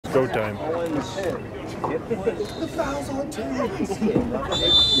Go time. The foul's on two.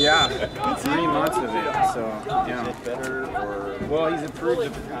 Yeah, 3 months of it. So yeah. Is it better or? Well, he's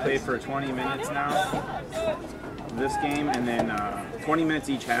approved to play for 20 minutes now. This game, and then 20 minutes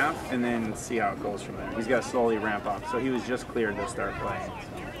each half, and then see how it goes from there. He's got to slowly ramp up. So he was just cleared to start playing.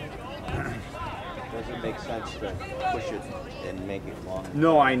 Does it make sense to push it and make it long?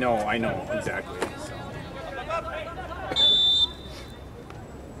 No, I know, exactly. So.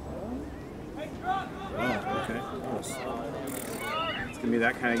 Oh, okay. It's gonna be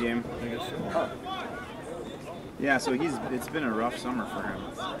that kind of game. I guess so. Yeah, so it's been a rough summer for him.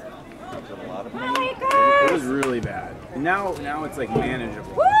 A lot of It was really bad. Now it's like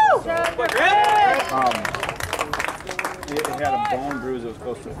manageable. He had a bone bruise that was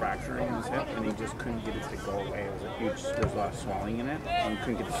close to fracturing in his hip, and he just couldn't get it to go away. It was a huge, there was a lot of swelling in it, and he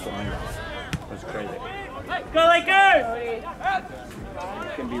couldn't get the swelling off. It was crazy. Go Lakers!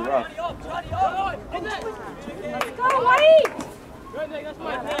 It can be rough. Let's go, White!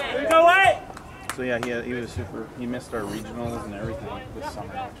 Go White! So yeah, he was he missed our regionals and everything this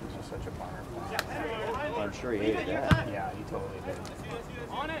summer, which was just such a bummer. Well, I'm sure he hated that. Yeah, he totally did.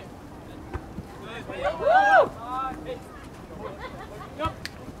 On it!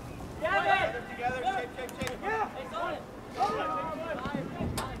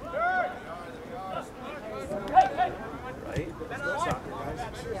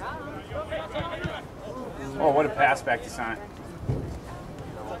 Oh, what a pass back to Son.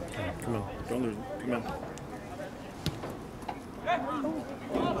 Come on, don't lose it. Come on.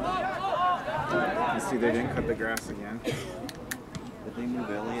 You see, they didn't cut the grass again. Did they move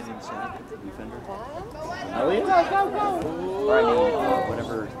Elliott inside, the defender? Elliott? Or I mean,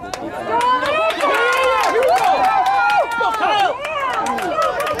 whatever the defender.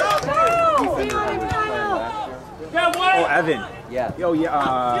 Oh, Evan. Yeah. Oh,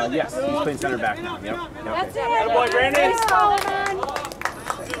 yeah. Yes, he's playing center back now. Yep. That's it! Boy, Brandon!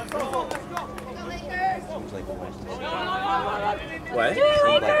 Seems like the West. What?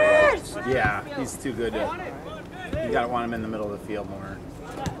 Lakers! Yeah, he's too good. You gotta want him in the middle of the field more.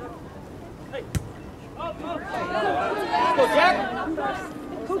 Go, Jack!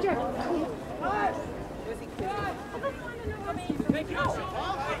 Go, Jack!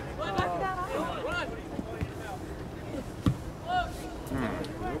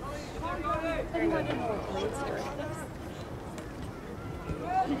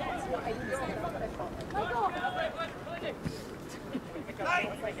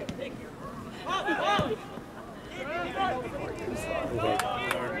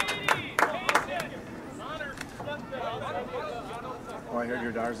 Oh, I heard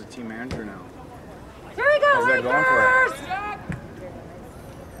your daughter's a team manager now. Here we go, How's that going for her?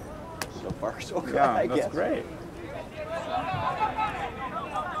 So far, so good. Yeah, I that's guess. great.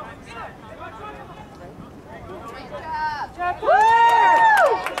 Woo!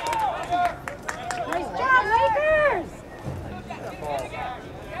 Nice job, Lakers!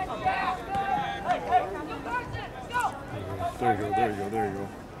 There you go, there you go, there you go.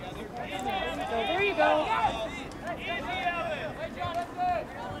 There you go.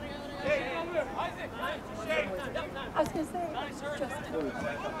 I was going to say, just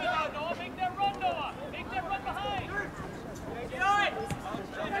Noah, make that run, Noah. Make that run behind.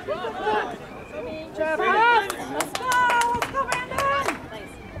 Jeff, Let's go, Brandon.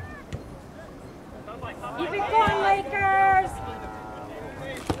 Keep it going, Lakers.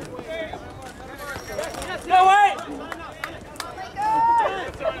 Go, White.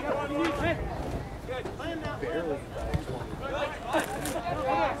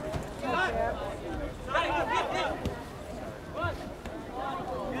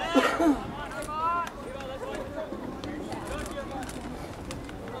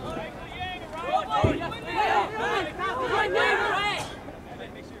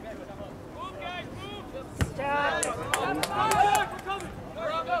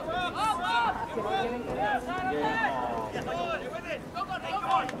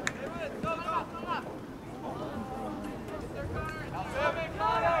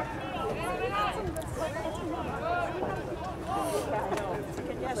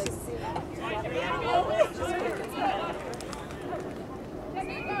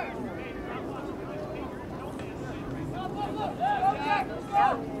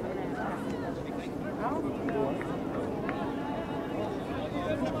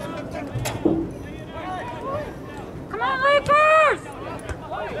 Come on, Lakers!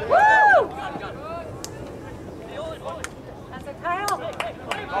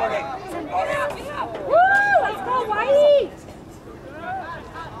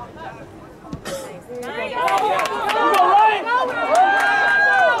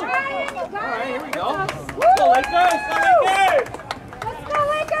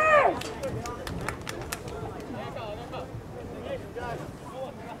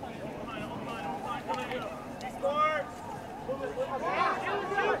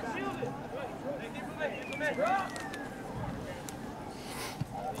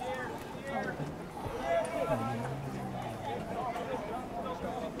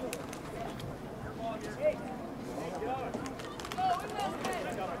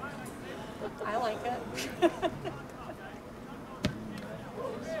 I like it.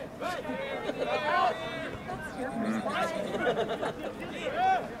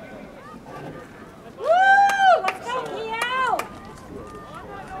 Woo! Let's go, Kiel!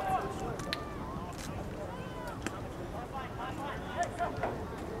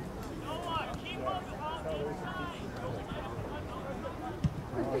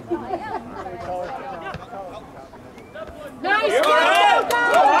 Nice!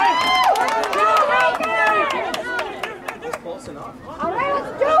 Close enough. All right,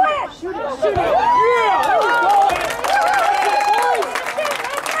 let's do it! Shoot it! Shoot it! Yeah! There we go!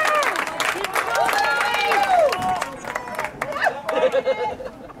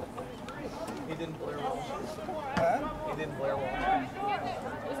 He didn't Blair Walsh. Huh? He didn't Blair Walsh.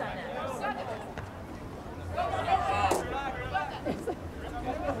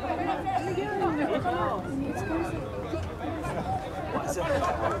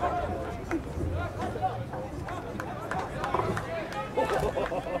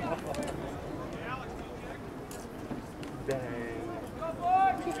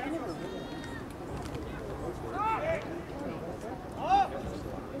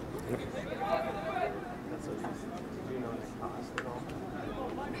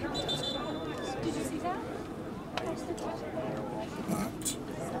 Did you see that?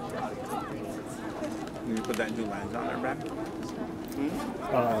 Can you put that new lens on there, Brad?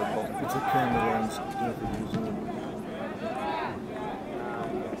 It's a camera lens. Jennifer using it.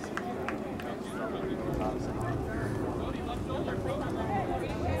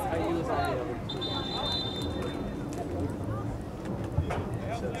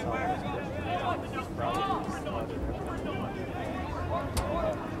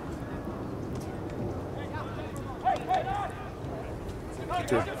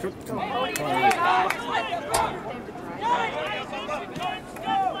 Come on.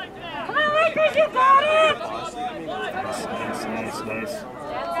 Come on, Lakers, you got it! Nice.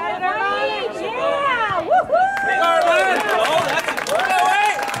 That's right! Yeah! Woohoo! Oh, that's a good away!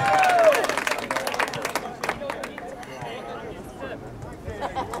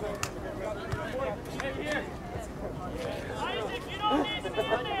 Isaac, you don't need to be in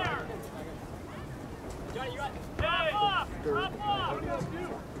there! Johnny, you're right. Drop off! Drop off!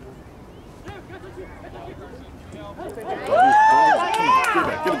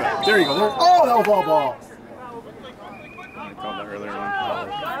 Get it back. There you go. Oh, that was all ball. I called the earlier one.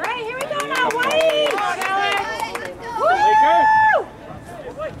 All right, here we go now, Wade!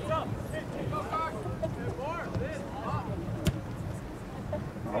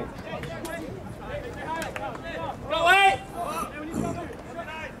 Go, Wade!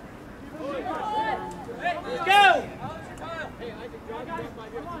 Let's go!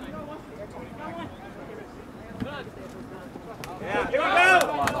 Yeah, here we go!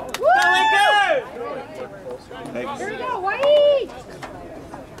 Thanks. Here we go, Wade!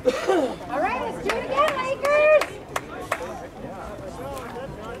 All right, let's do it again, Lakers!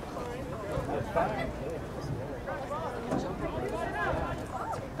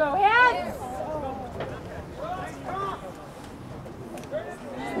 Go ahead!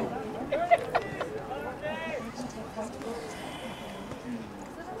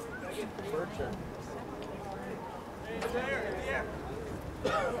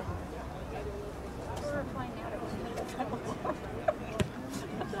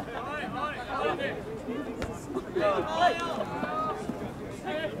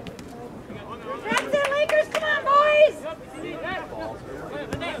 That's it, Lakers! Come on, boys!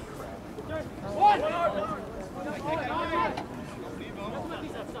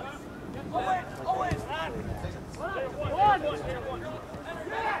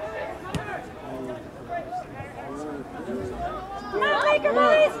 Come on, Laker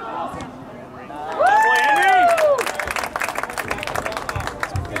boys!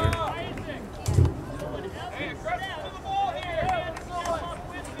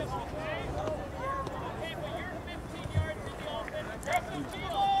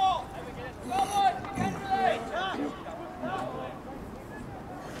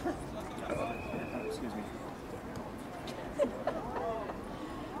 Excuse me.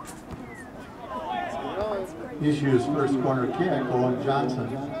 Issues first corner kick, Owen Johnson.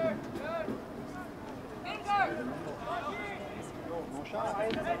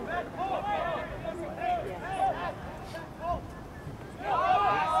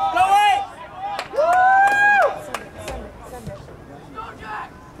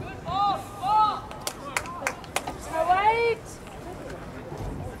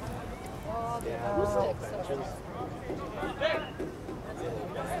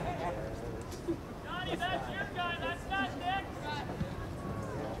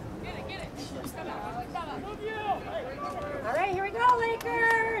 All right, here we go,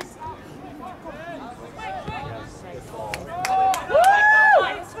 Lakers. Woo!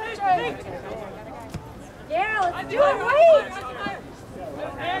 Yeah, let's do it, wait.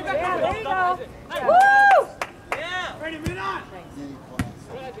 Yeah, there you go. Woo! Ready, move on.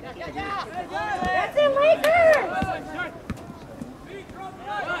 That's it, Lakers.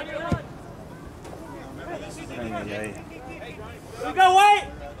 We go, wait.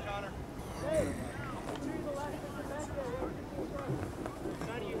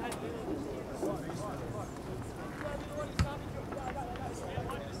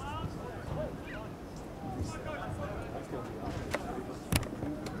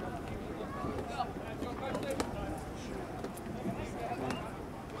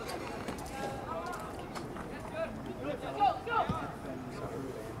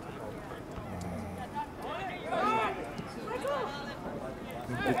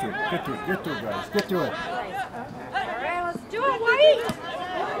 Get to it, guys. Get to it. All right, let's do it, White.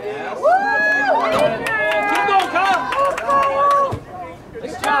 Woo! Keep going, Kyle.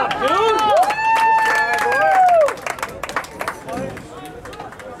 Nice job, dude.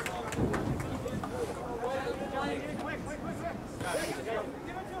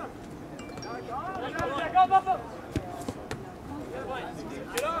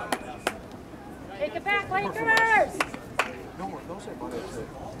 Take it back, Lakers.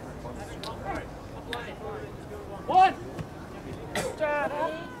 One. Good job.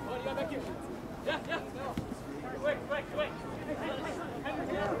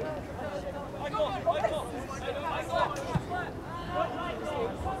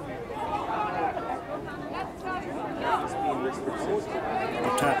 Up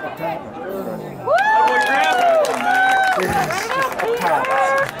top. Woo!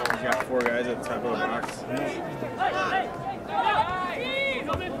 You got 4 guys at the top of the box.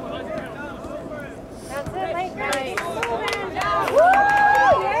 That's it, Lakers. Woo!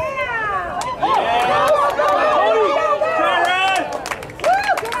 Yeah! Woo!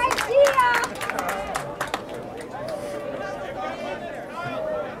 Good idea!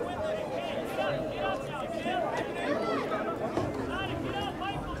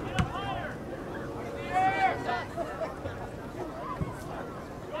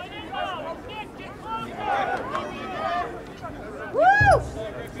 Woo!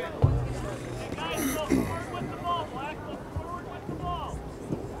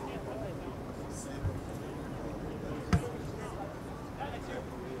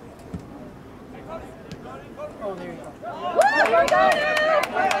 Oh, there you go. Woo! Here we go now!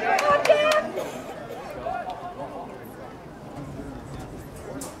 Come on, Jim!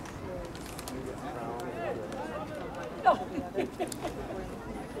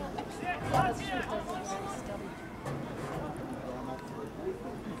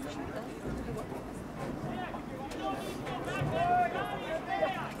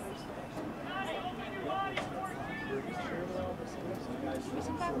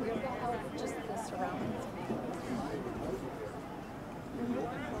 Isn't that weird how just the surroundings?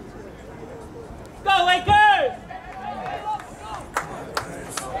 Go, Lakers!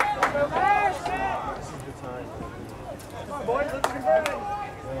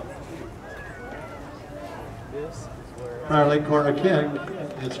 Our late corner kick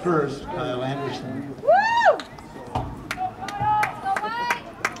is first, Kyle Anderson. Woo!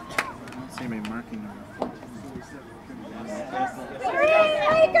 See me marking number 4.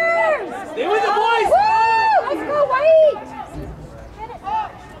 Lakers! Stay with the boys! Woo! Let's go, White!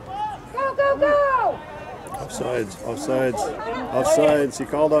 Go, go! Offsides. He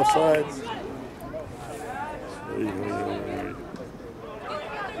called offsides.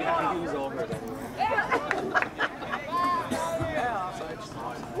 Yeah, he was over it anyway.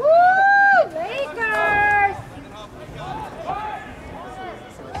 Woo! Lakers!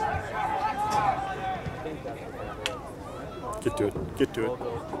 Get to it.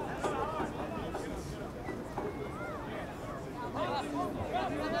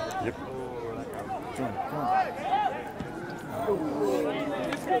 Yep. Come on.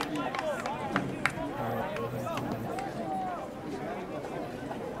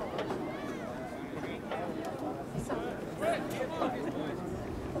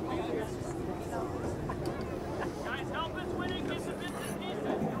 Guys, help us winning. Get some bits and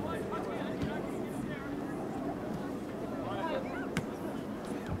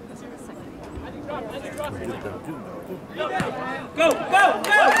Go!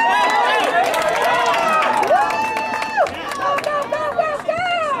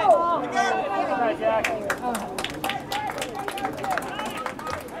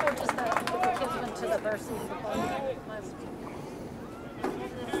 Just the kids went to the varsity football last week.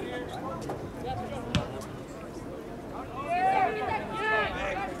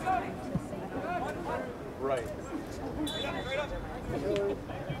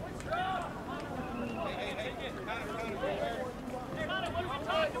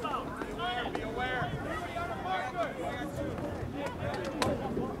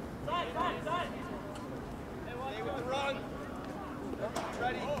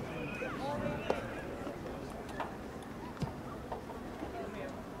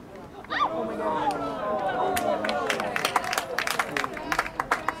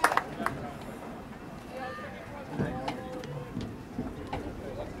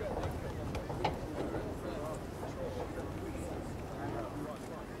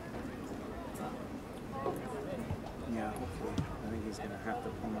 have to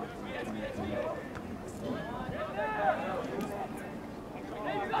pull him up on the 20th minute.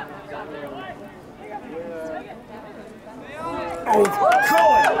 Oh,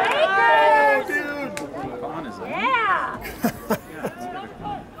 Cohen! Lakers! Dude! Vaughn is in. Yeah! Yeah, it's gotta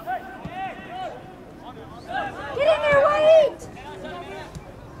come. Get in there, Wade!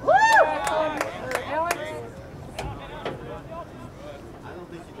 Woo!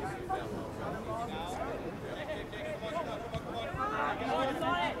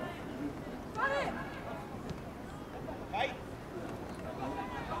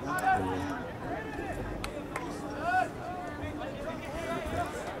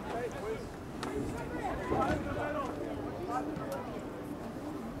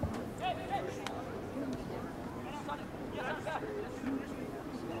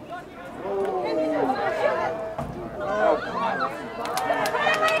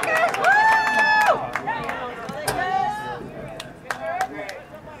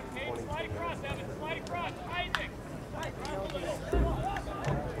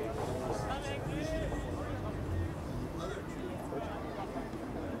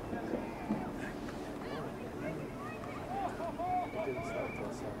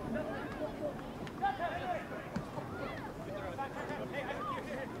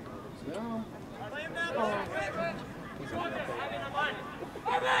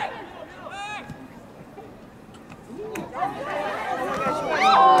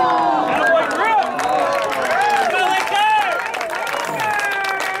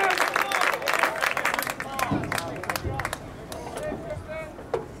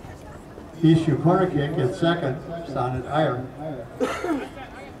 Eastview corner kick at second, Sonnet Iron.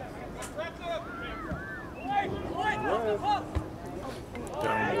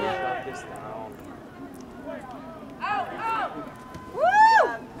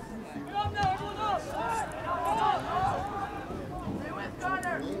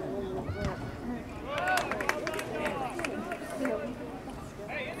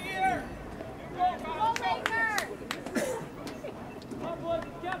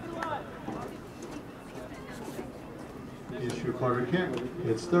 Eastview corner kick,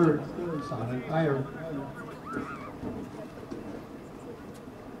 it's third, Sonnet Iron.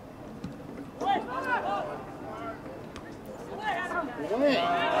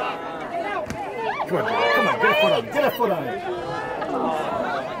 Come on, get a foot on it. Get a foot on it. Come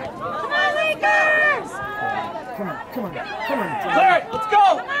on, Lakers! Come on, come on, come on. All right, let's go!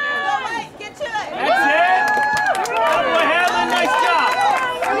 Come on, Wade, get to it! That's it! Good boy, Hadley, nice job!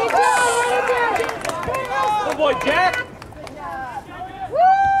 Good boy, Jack! Woo!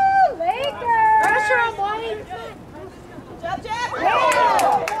 Lakers! Pressure on Wade! Jump, Jack! Woo!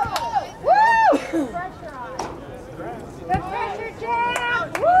 Pressure on. Good pressure, Jack!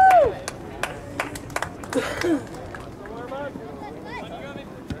 Woo!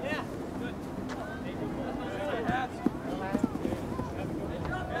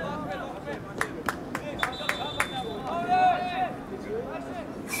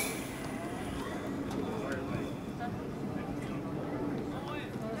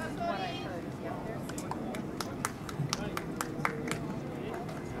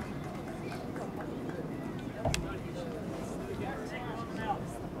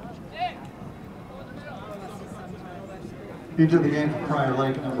 Into the game for Prior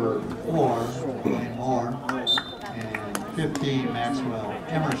Lake, number 4, Blaine Moore, and 15, Maxwell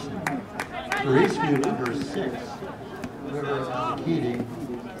Emerson. For Eastview, number 6, River Keating,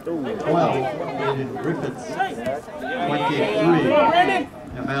 12, Aiden Griffiths, 23,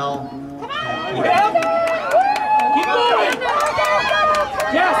 Emel and Keep moving!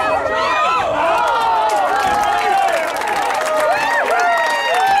 Yes!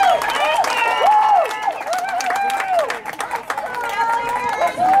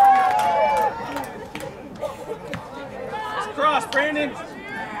 Brandon!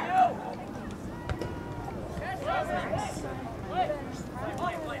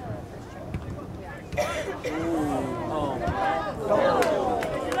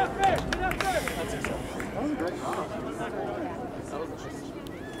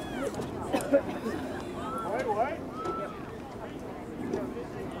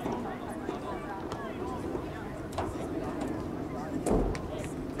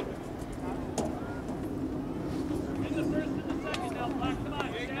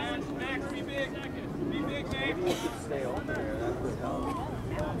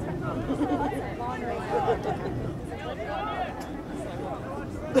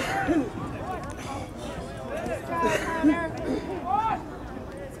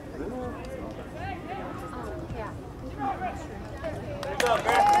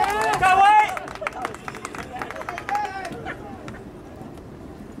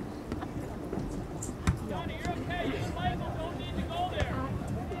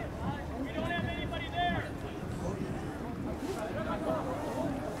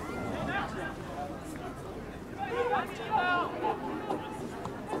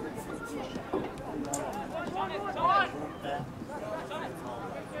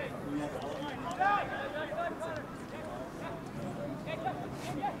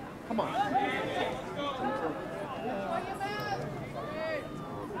 Come on.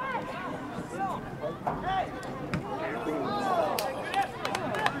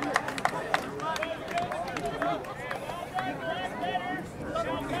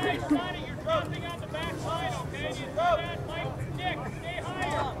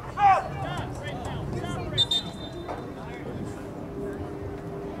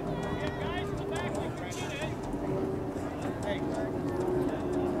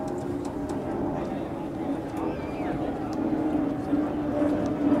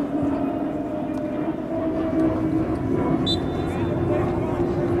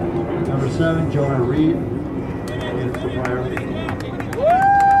 Number 7, Jonah Reed, in for priority.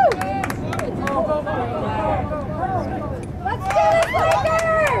 Let's do this,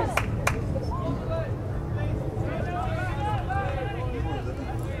 Lakers!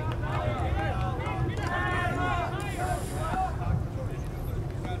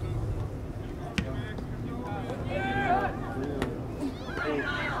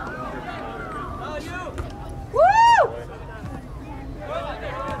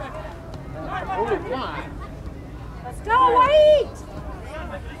 Let's go, White!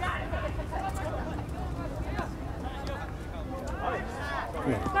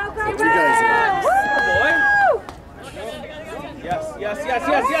 Go, go, You go! guys Woo! Yes, yes, yes,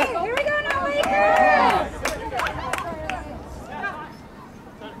 yes, yes. Here we go now, Lakers!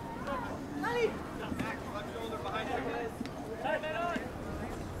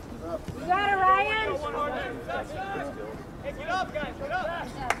 You got it, Ryan. Hey, get up, guys, get up.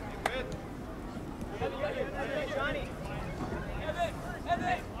 Johnny.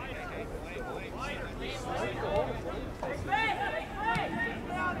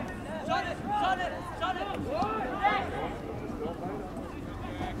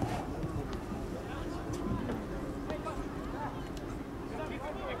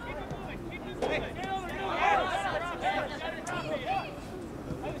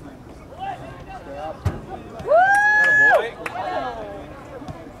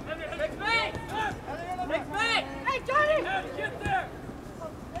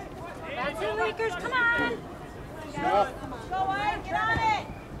 That's it, Lakers, come on! Yeah. Go on, get on it!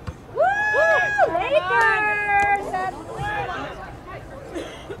 Woo! Lakers!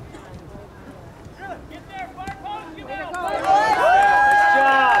 Get there, far post, get there. Nice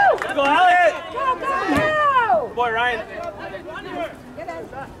job. Go, Alex. Go, go, go! Boy, Ryan.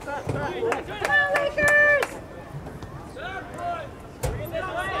 Come on, Lakers!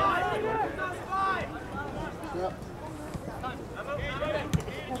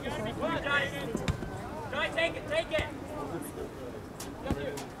 Try, take it, take it.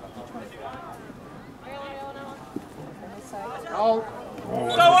 Out.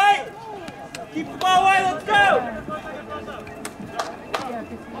 Go, White. Keep the ball, White. Let's go.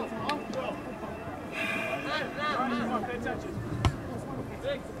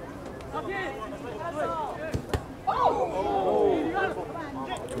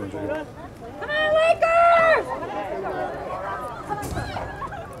 Come on, Lakers!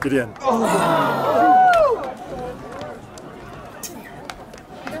 Get in.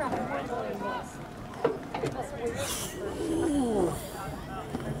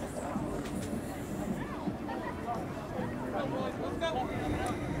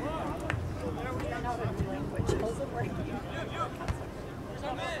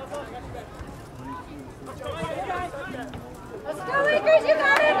 Let's go, Lakers, you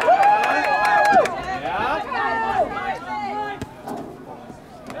got it! Woo!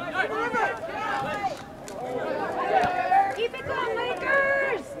 Keep it going,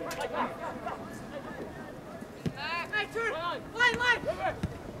 Lakers! Hey, turn. Line, line.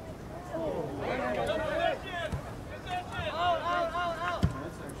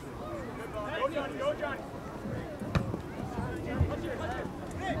 Go, Johnny, go, Johnny.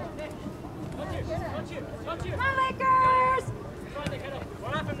 Come on, Lakers!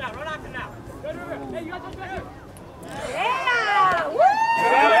 Run off him now, run off him now. Hey, you got this back here. Yeah! Woo!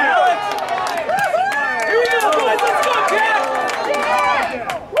 Here we go, boys. Let's go, Jack.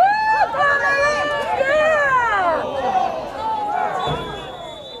 Yeah! Woo! Come on, Lakers!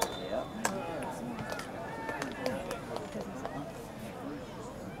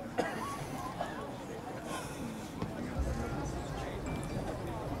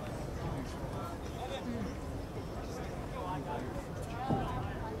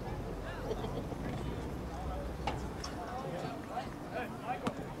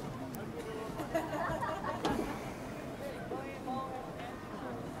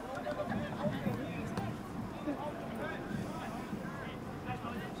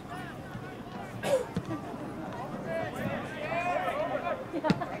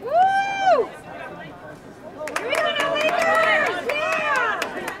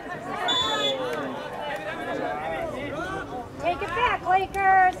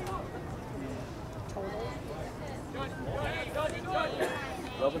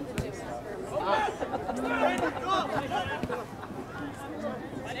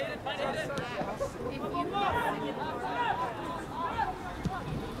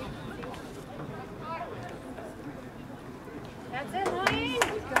 That's it, Lane.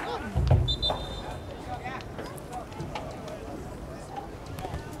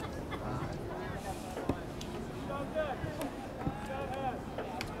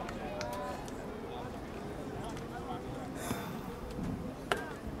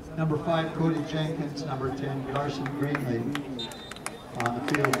 Number 5, Cody Jenkins. Number 10, Carson Greenlee on the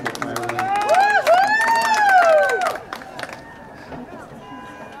field for Thailand.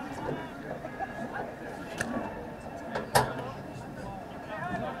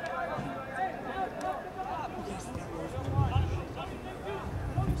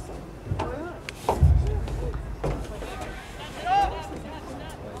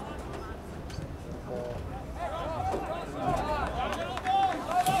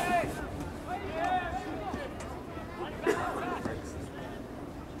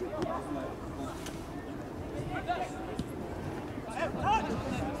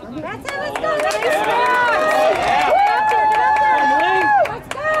 That's it, let's go, let's go! Let's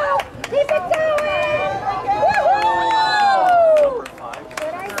go! Keep it going! Woo-hoo!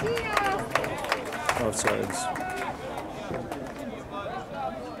 Good idea! Offsides.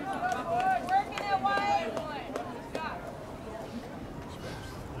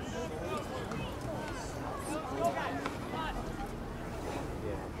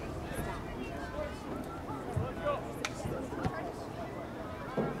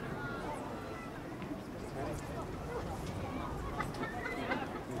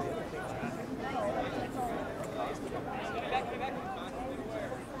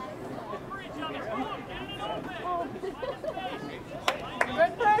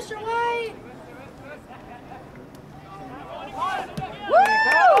 Good pressure, Wayne! Woo!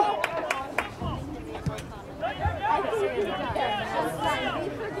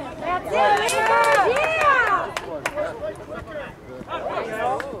 That's it, Lakers! Yeah!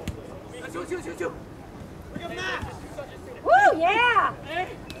 Woo, yeah!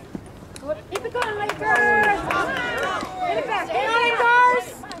 Keep it going, Lakers! Get it back, hey, Lakers!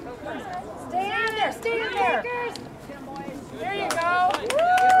 Stay in there, stay in there! There you go! Woo!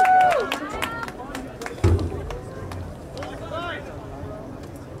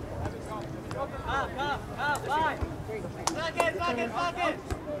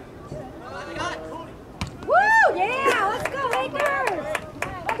 Woo! Yeah! Let's go, Lakers!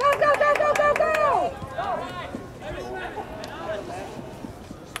 Go, go, go, go, go, go!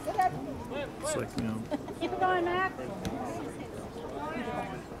 It's like, you know. Keep it going, Mac.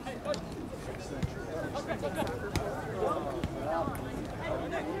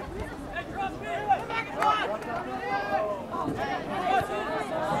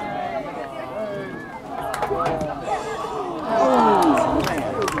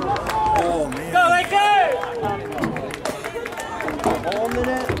 Oh, man. Go, Lakers! Whole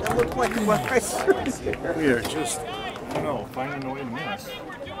minute? That looked like what I said. We are just, I don't know, finding a way to miss.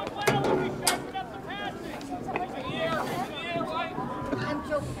 I'm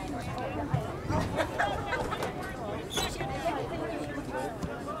joking.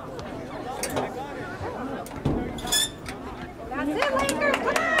 That's it, Lakers,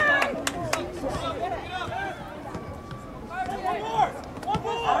 come on!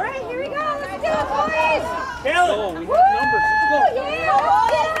 All right, here we go, let's do it, boys! Kill it! Woo! Yeah, let's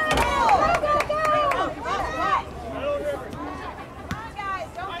go! Go, go, go!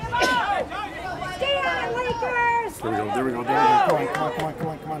 Stay on it, Lakers! There we go, there we go, there we go. Come on, come on, come on, come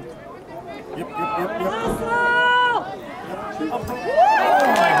on, come on. Yep, yep, yep, yep. Hustle!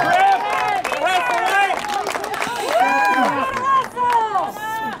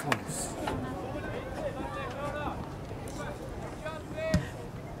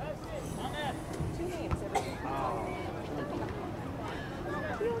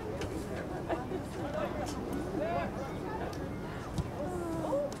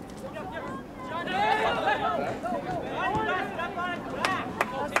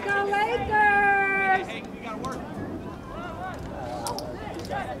 Let's go, Lakers! Hey, we gotta work.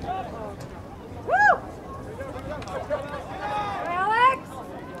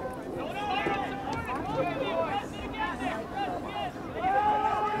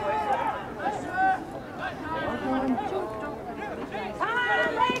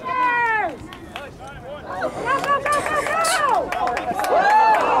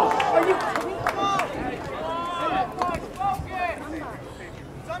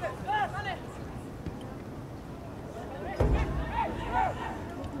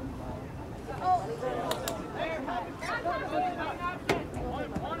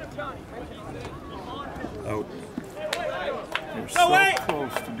 Out. You're Go so away.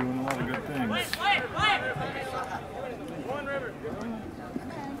 close to doing a lot of good things.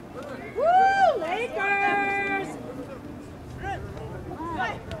 Woo, Lakers!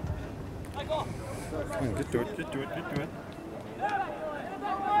 Come on, get to it, get to it, get to it.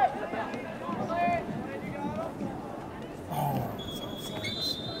 Oh,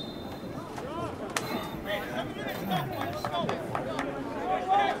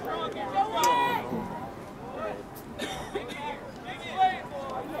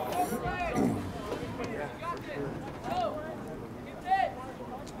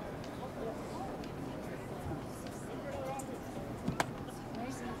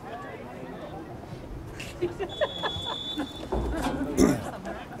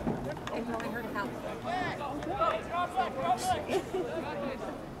 that's offsides.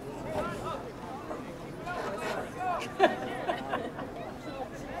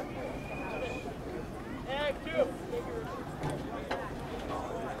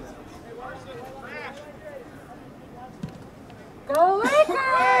 Go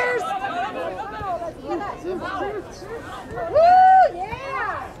Lakers! Woo,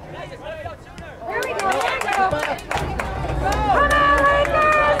 yeah! There we go, there we go. Come on,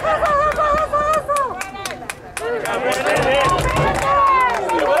 Lakers! Hustle, hustle, hustle! Okay,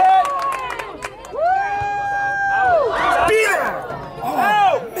 well.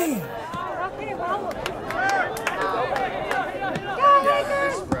 Go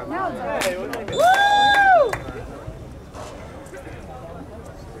Lakers! Now it's good. Woo!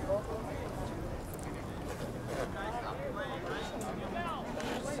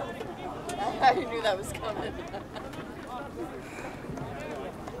 I knew that was coming.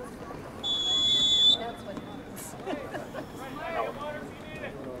 That's what I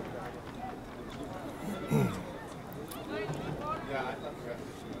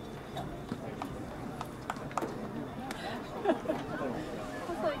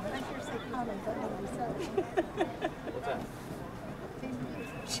was like, I hear say comments, I don't know what What's that?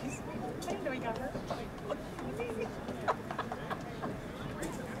 She's, I didn't know he got hurt.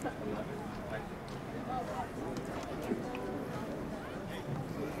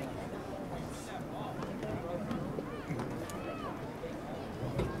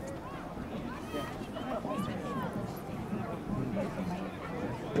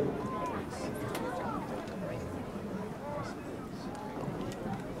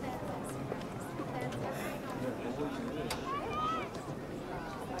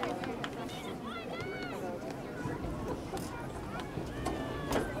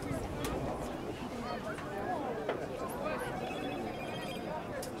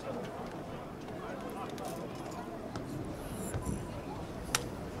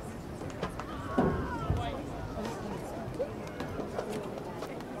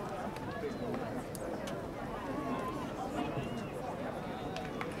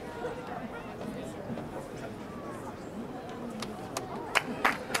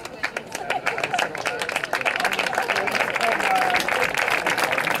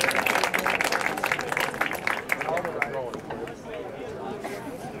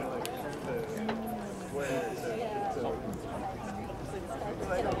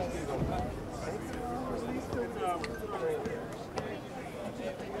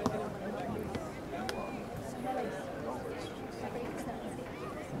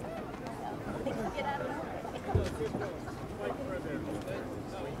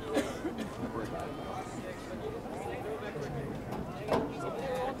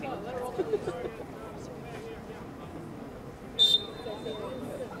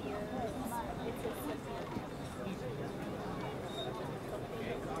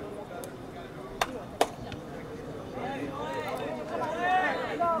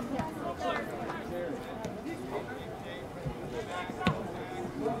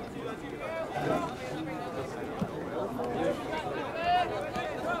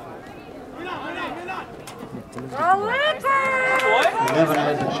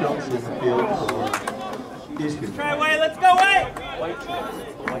 Lemonade and Chelsea in the field for Eastview. Try away, let's go away!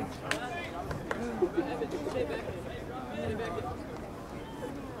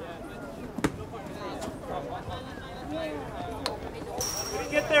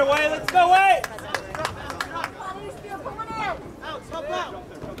 Get there, Way, let's go away!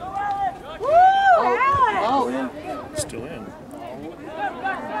 Woo, Alex! Still in.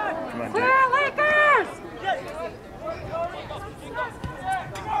 Come on, Clear Lakers!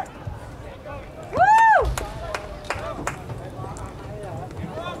 Woo!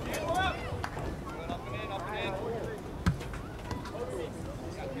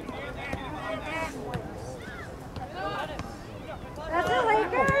 That's it,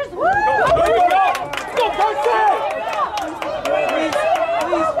 Lakers! Woo! Go, go, go! Go, go!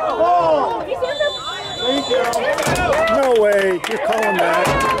 You're calling that.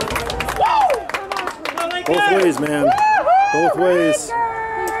 Both ways, man. Both ways.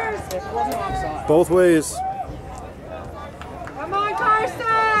 Both ways. Come on,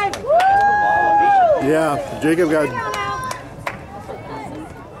 Carson! Yeah, Jacob got.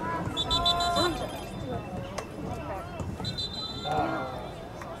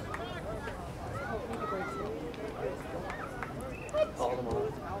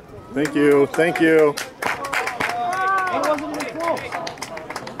 Thank you. Thank you. That wasn't even close.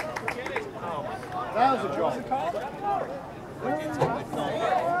 That was a draw.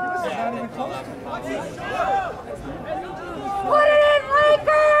 Put it in,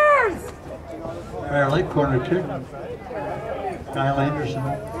 Lakers! Fair Lake corner kick. Kyle Anderson.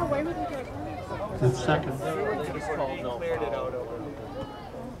 It's second.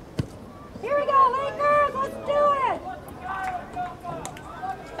 Here we go, Lakers! Let's do it!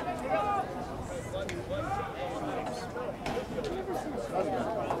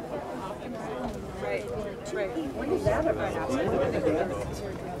 What is that about? Green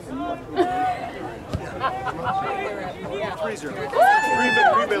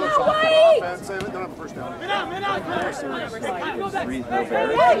Bay looks off offense. They don't have a first down.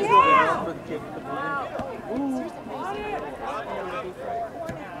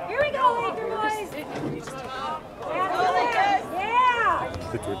 Here we go, Laker boys! Yeah!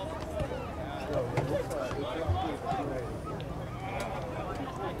 Good kid.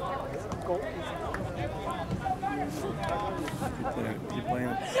 You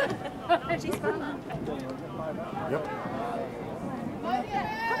playing? She's fun. Yep.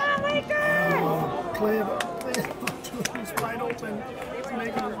 Come on, Lakers! Clint, he's wide open. He's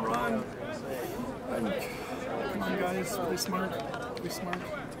making a run. Come on, guys. Play smart. Play smart.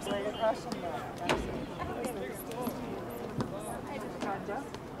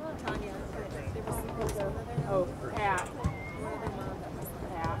 Oh, Pat.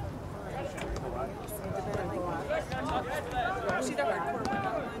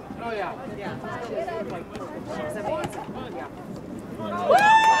 Oh, yeah. Yeah. Woo!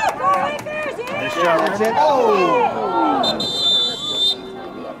 Go Lakers! Yeah! Nice job. That's it. Oh!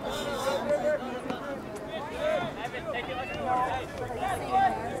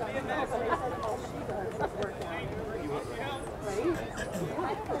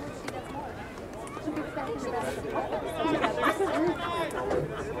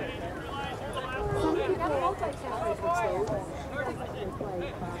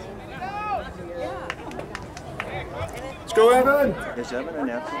 Let's go, Evan! Is Evan an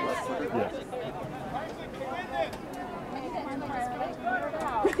absolute left footer? Yeah.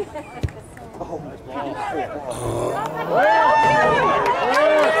 Oh, my God.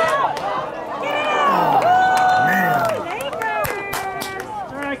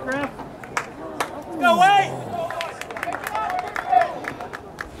 All right, Griff. Go away!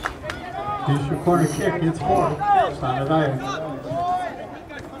 Here's your corner kick. It's 4. It's not an item.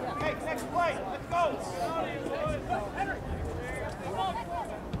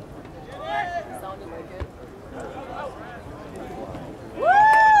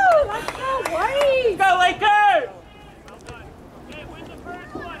 Go Lakers! Okay, win the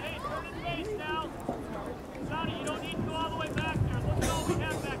first one. Hey, turn his base now. Sonny, you don't need to go all the way back there. Look at all we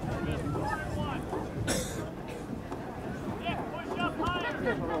have back there. We have 4-1. Nick, push up higher.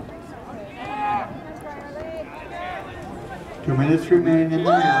 2 minutes remain in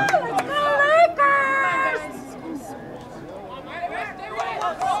the half. Let's go, Lakers!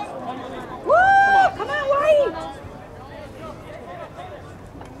 Woo! Come on, White!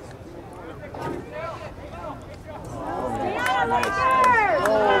 Lakers!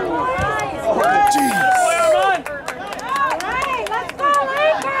 Oh, jeez! All right, let's go,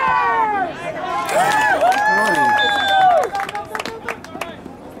 Lakers!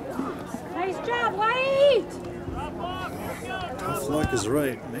 Nice job, White! Tough luck is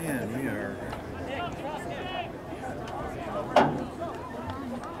right. Man, we are.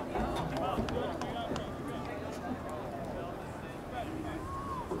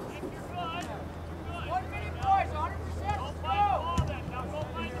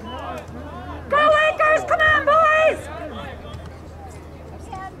 Go Lakers! Come on, boys!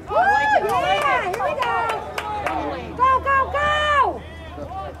 Woo! Yeah! Here we go! Go, go, go!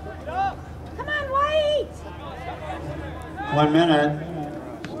 Come on, White! 1 minute.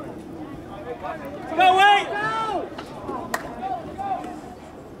 Go away!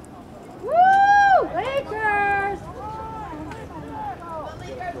 Woo! Lakers!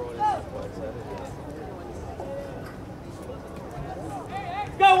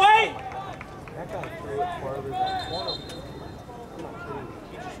 Go away!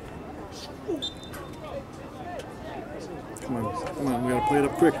 Come on, come on. We gotta play it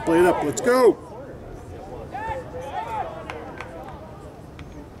up quick. Play it up. Let's go.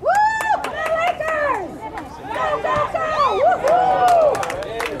 Woo! Come on, Lakers! Go, go, go! Woohoo!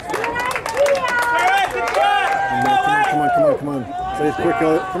 Come on. Say it quick,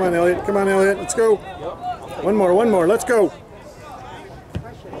 Elliot. Come on, Elliot. Come on, Elliot. Let's go. One more. Let's go.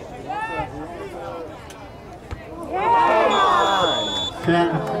 Yeah.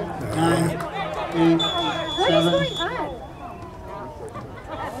 10, 9, 8, 7.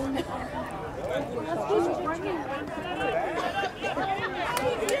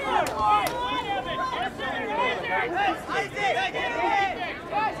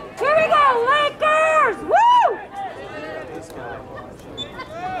 Here we go, Lakers! Woo!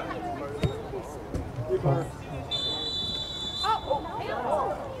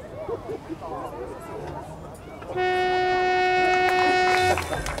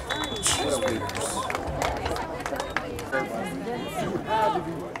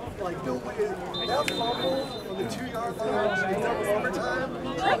 Like no way, that fumble on the 2-yard line, overtime.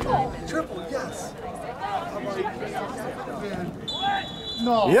 Triple, yes. I'm like, man.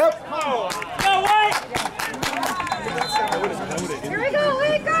 No. Yep. Go, wait! Here we go,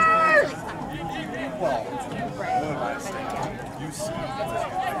 Lakers! Well, you see,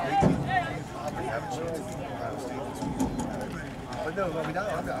 probably have a chance to beat Ohio State this week. But no, I mean,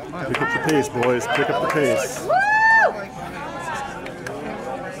 I'm Pick up the pace, boys. Pick up the pace. Woo!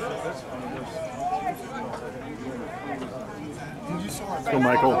 Let's go,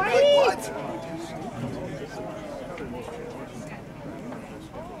 Michael.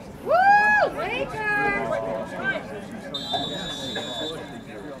 Woo! Lakers!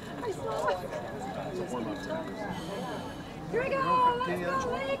 Here we go! Let's go,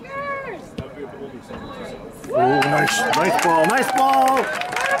 Lakers! Oh, nice ball. Nice ball.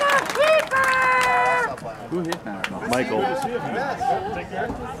 What about keeper? Who hit that? Michael.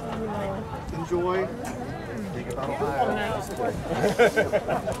 enjoy. Think about Ohio.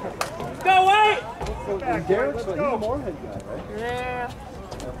 Go, wait! Derek's a Moorhead guy, right? Yeah.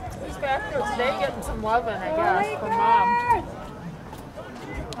 He's back there today getting some loving, I guess, from Mom.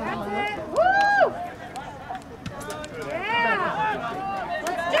 That's it! Woo! Yeah!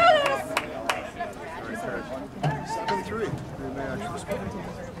 Let's do this! 7-3.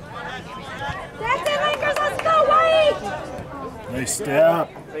 That's it, Lakers! Let's go, White! Nice step.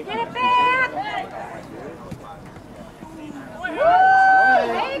 Get it back! Woo!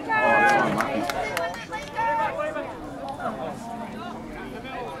 Lakers!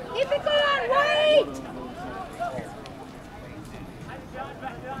 Keep it going, White!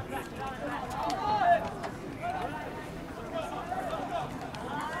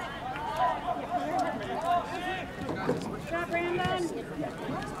 Shot, Brandon.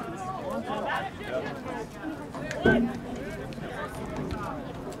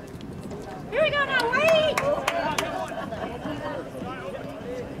 Here we go now, White!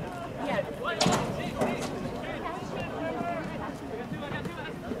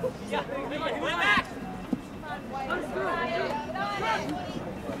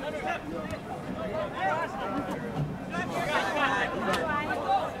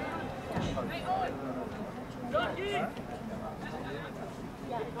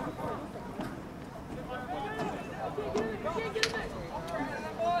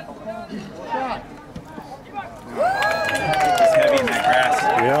 It's heavy in that grass.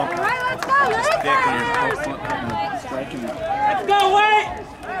 Yeah. All right, let's go, Lakers! Striking it. Let's go, wait!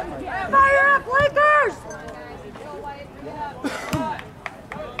 Fire up, Lakers!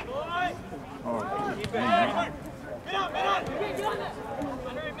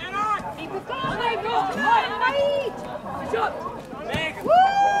 Keep it going, Lakers! White! Woo!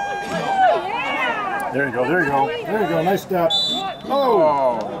 Yeah! There you go. Nice step.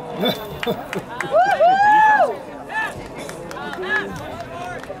 Oh. Woo-hoo!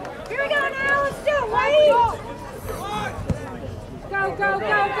 Here we go now, let's do it, White! Go, go, go,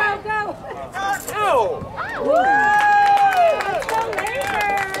 go, go! No! Woo! Let's go,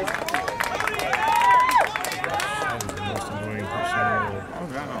 Lakers!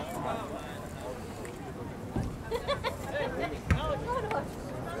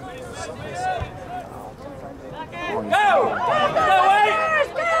 Go! Go, wait! Lakers,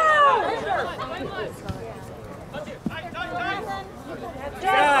 go!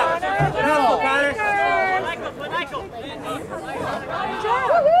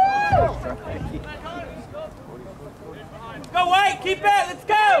 Go, wait! Keep it! Let's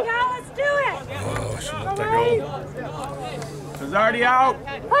go! Let's do it! Oh, should let that go. It's already out.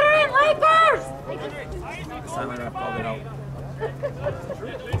 Put her in, Lakers! Silent ref called it out.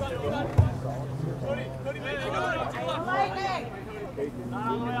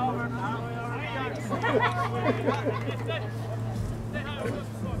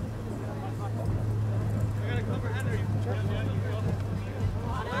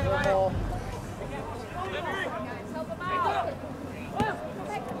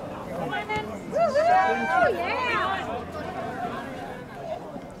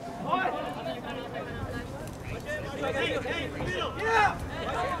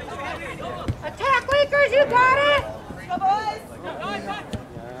 Attack, Lakers, you got it! Go, boys!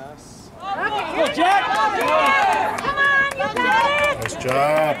 Okay, here we go. Come on, you got it! Nice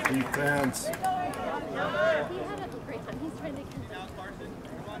job, defense.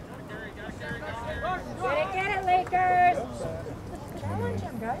 Get it, Lakers! Challenge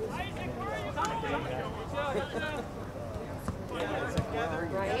him, guys.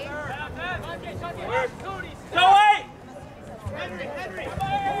 Right? Go away!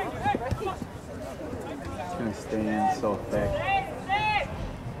 It's gonna stay in so thick.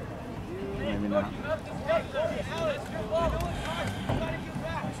 Maybe not.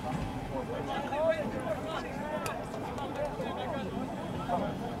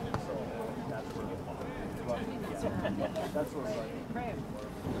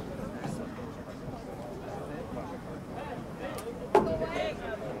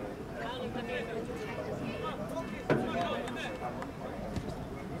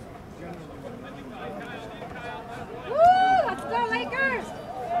 Woo! Let's go, Lakers!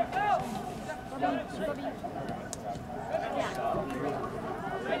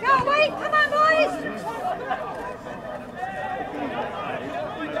 Go, wait! Come on, boys!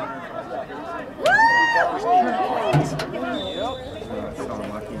 So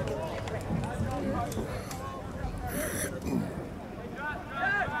unlucky.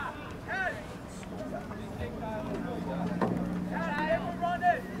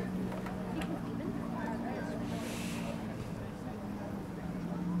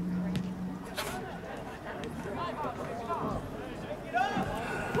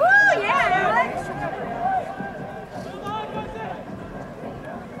 Woo! Yeah, Alex!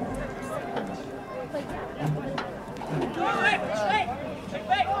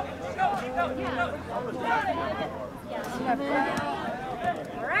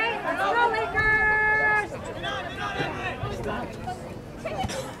 All right, let's go, Lakers!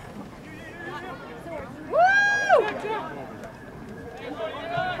 Woo!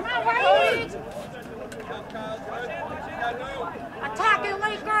 Come on, White! Attacking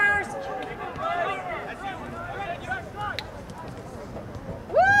Lakers!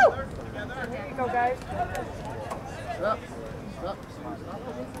 Woo! Here you go, guys.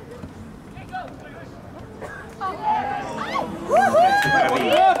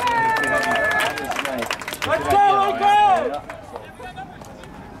 Let's go, let's go!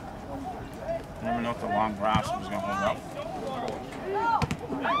 You never know if the long grass was gonna hold up.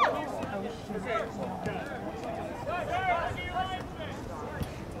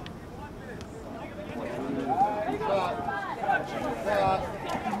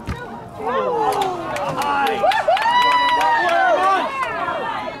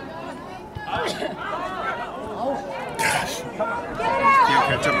 Can't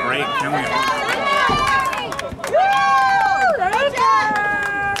catch a break, can we?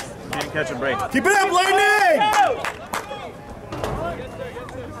 Can't catch a break. Keep it up, Lightning!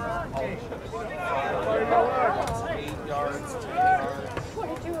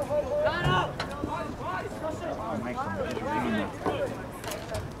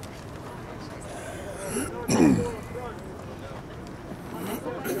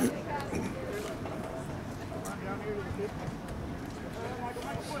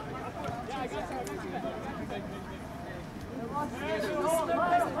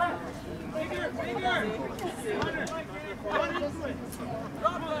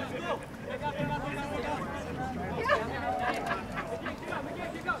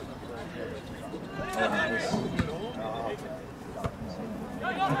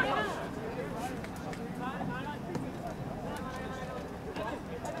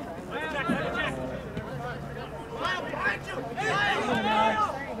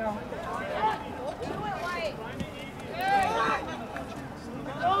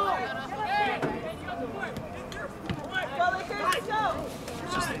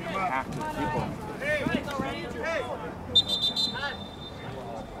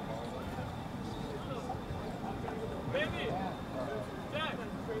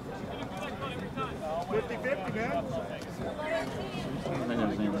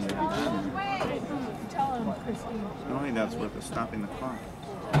 I don't think that's worth it, stopping the clock.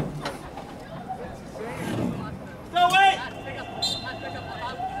 Go away!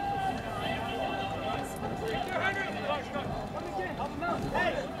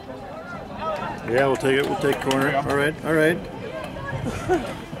 Yeah, we'll take it. We'll take corner. All right. All right.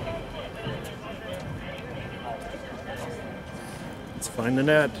 Let's find the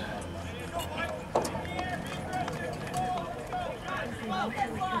net.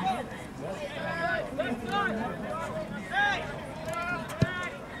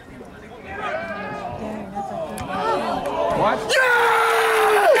 What?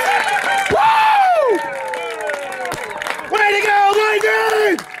 Yes! Woo! Way to go,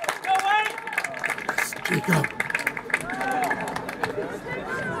 Lightning!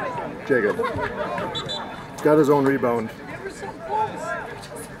 Jacob. He's got his own rebound.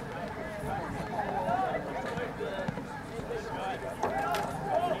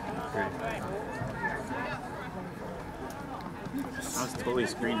 I was totally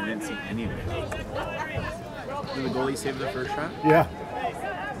screened and didn't see any of it. Did the goalie save the first shot? Yeah.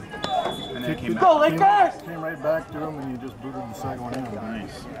 And then it came Go, back. Came right back to him and you just booted the second one in.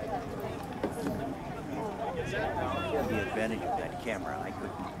 Nice. The advantage of that camera, I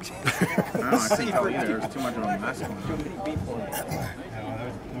couldn't. No, I couldn't tell either. There was too much of a mess going on. Yeah,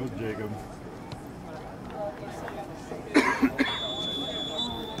 that was Jacob.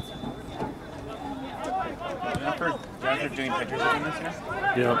 You're doing pictures of him this year?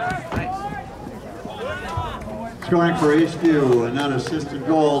 Yep. Nice. Scoring for Eastview, and that assisted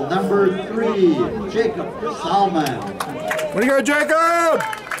goal, number 3, Jacob Salmon. What do you got, Jacob?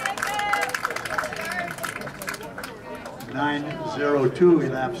 9:02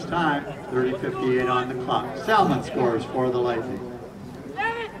 elapsed time, 30:58 on the clock. Salmon scores for the Lightning.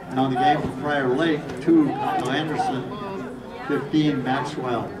 Now the game from Prior Lake, 2, Kyle Anderson, 15,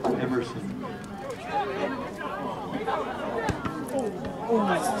 Maxwell Emerson.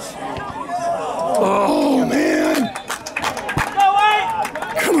 Oh, man!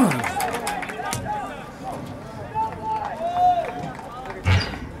 Come on!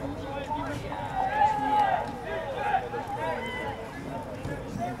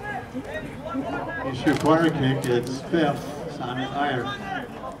 Issue corner kick, it's 5th, Sonnet Iyer.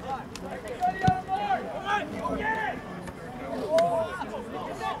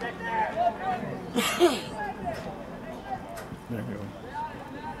 There we go.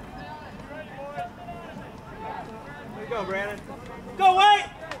 Go, Brandon. Go, White!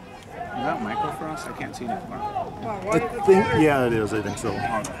 Is that Michael for us? I can't see that far. I think, yeah, it is. I think so.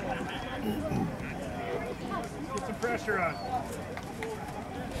 Get some pressure on.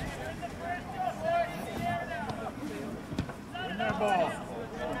 Win that ball.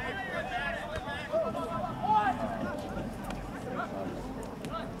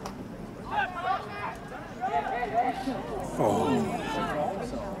 Oh.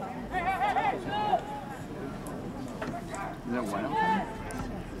 Is that White?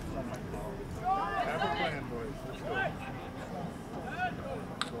 Have a plan, boys. Let's go.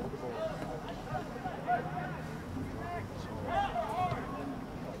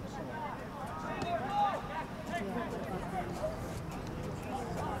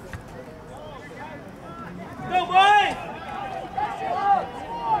 Go, boys!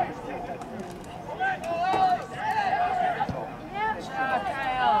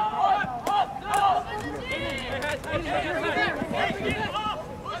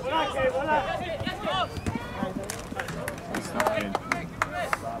 That's not good.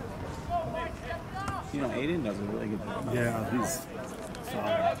 You know, Aiden does a really good job. Yeah, he's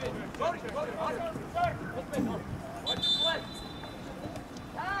solid.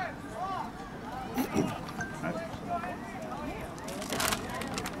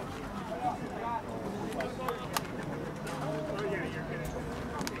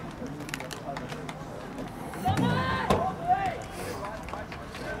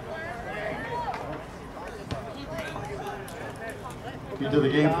 Into the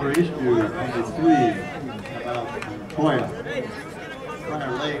game for Eastview, number 3, Toya.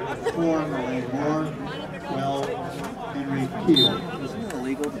 Prior Lake, 4, Marlene Moore, 12, Henry Keel. Isn't it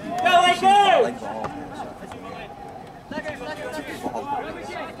illegal to be Go, Lake, go! like ball?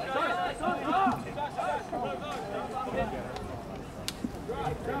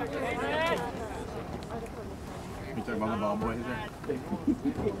 You talking about the ball boy there?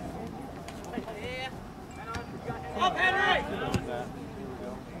 Up, Henry!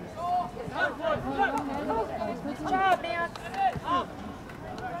 Good job, man.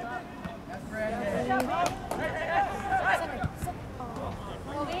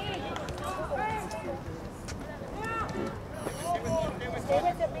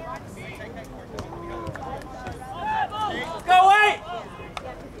 Go, White!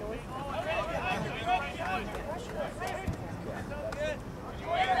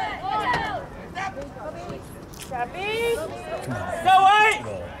 Chappy. Go, White!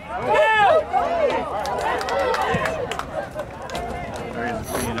 Go!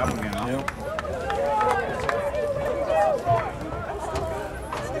 it up again. Huh? Yep.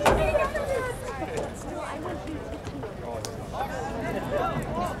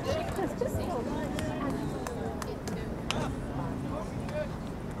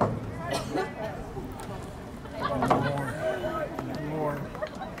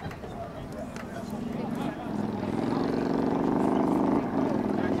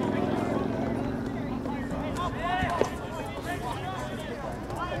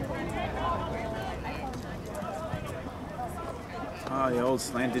 Oh, the old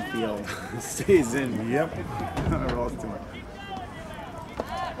slanted field stays in. Yep. Rolls to it.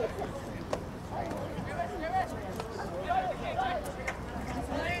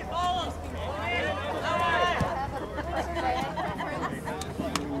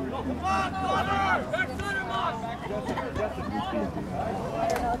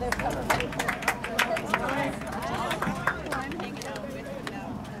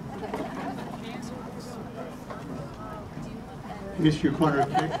 Eastview corner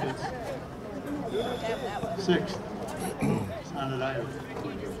kick, it's 6th. Sounded Irish.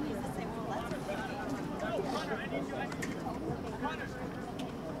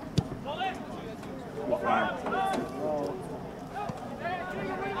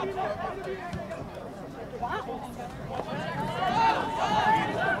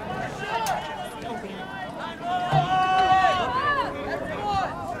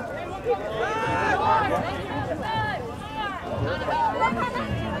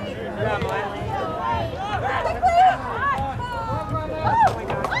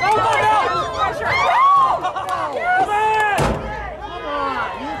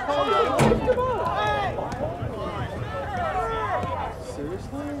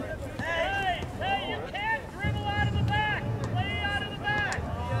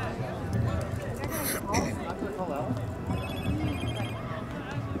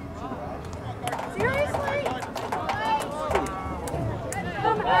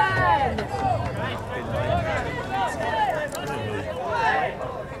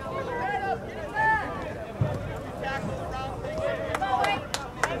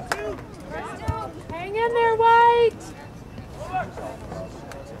 Hang in there, White!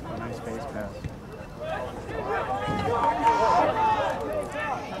 Nice base pass.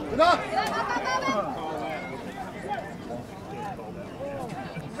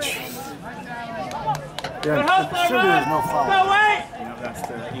 Yeah, it should be there's no foul. Go away! Yep, that's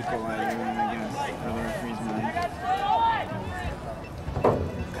the equalizer, I guess, for the referee's mind.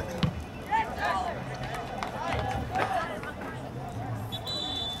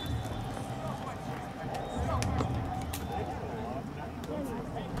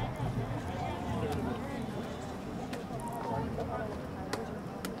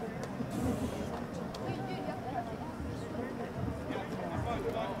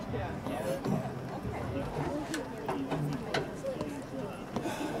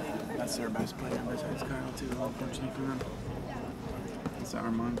 That's their best player besides Kyle too, unfortunately for them. It's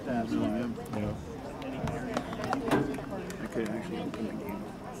Armand. That was really good. Yeah. I could actually open the game.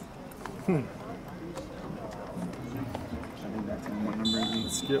 I think that's in what number is he?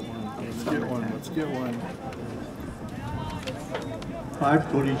 Let's get one. Let's get one. Let's get one.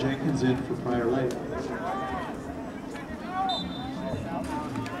 5, Cody Jenkins in for Prior Lake.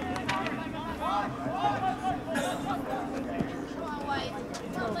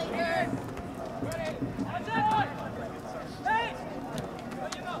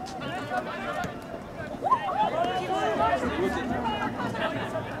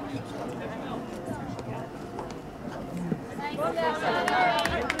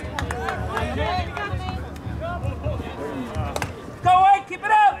 Go away, keep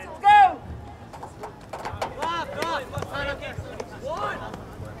it up, let's go!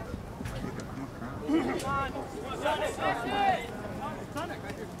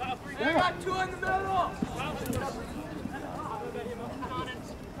 I got 2 in the middle!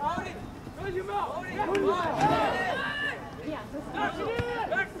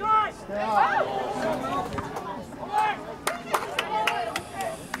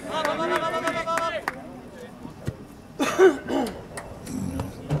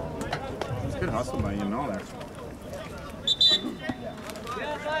 It's good hustle by you, know there.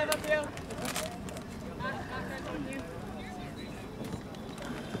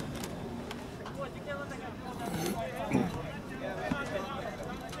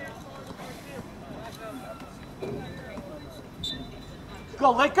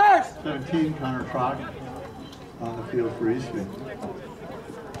 Go Lakers! 17, Connor Trog on the field for Eastview.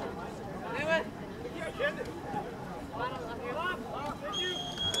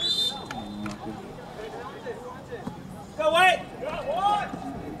 Go away!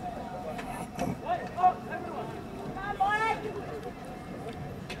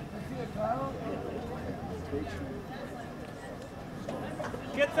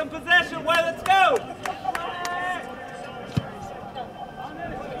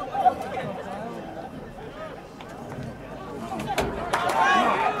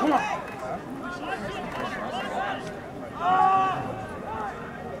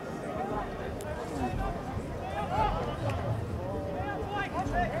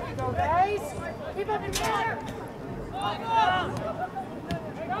 There you go, guys. Keep up in there.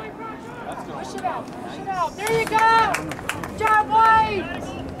 Push it out. Push it out. There you go. Good job, White.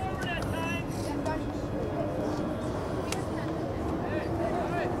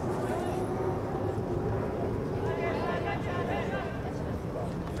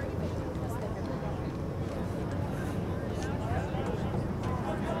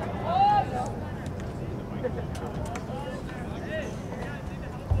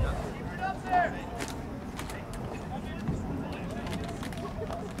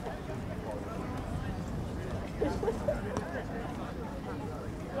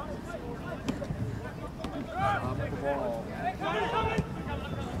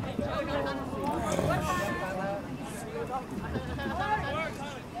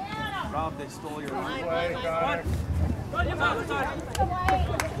 Rob, they stole your line. Play,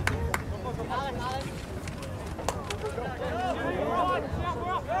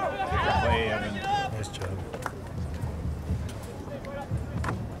 Evan. Nice job.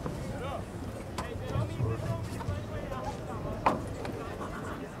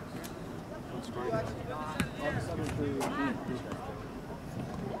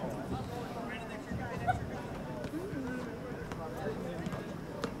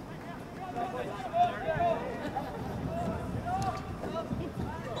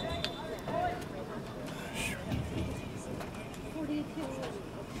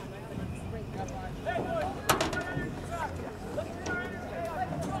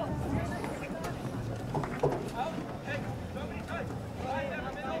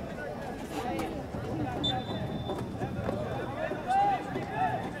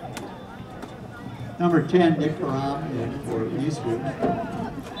 Number 10, Nick Param in for Eastview.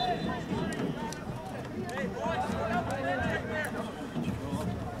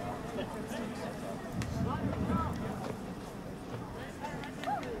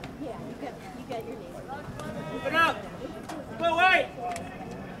 Open up! Go White!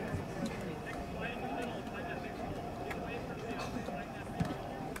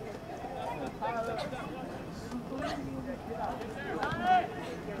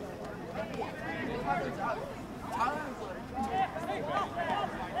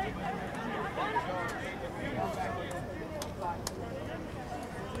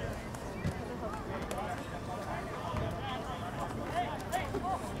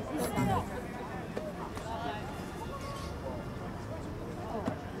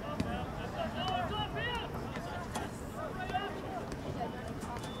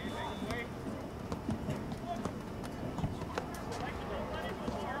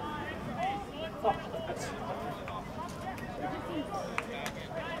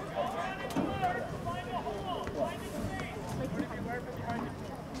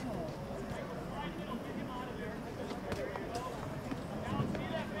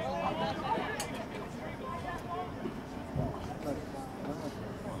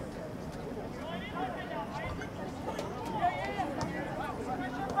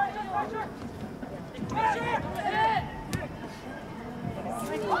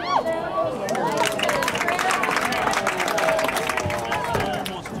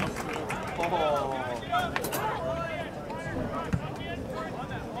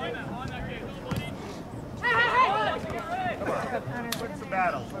 What's the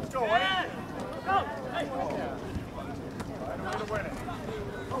battle? Let's go, White. Go!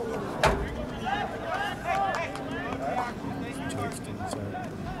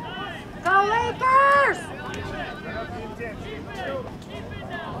 Go Lakers!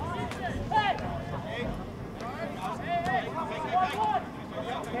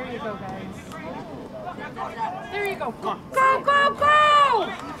 There you go, guys. There you go. Go, go, go, go!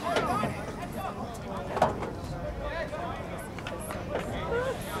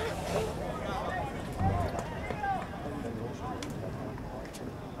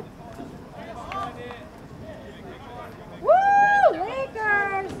 Woo!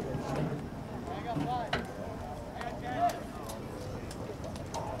 Lakers!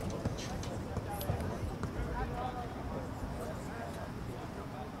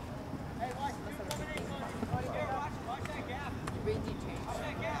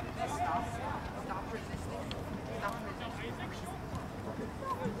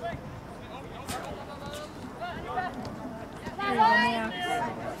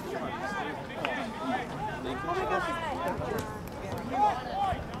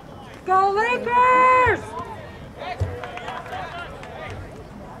 Go Lakers!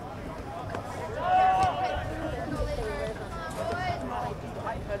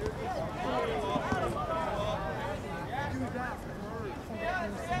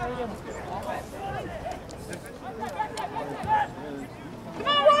 Come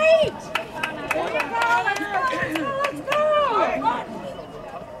on!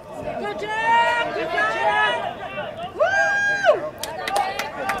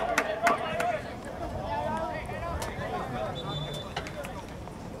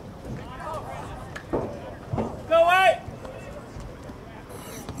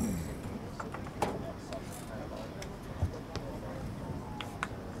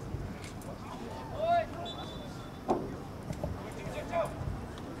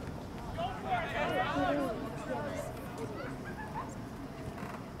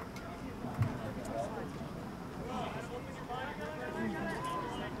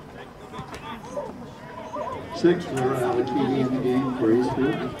 Sixler have a TD in the game for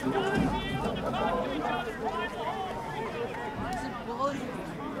Eastview.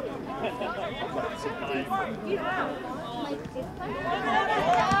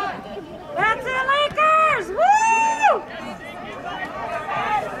 That's it, Lakers! Woo!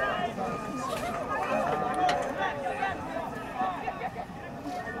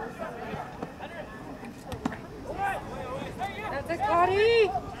 That's it, Cody!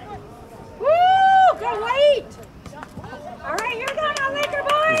 Woo! Go wait! All right, here we go now, Laker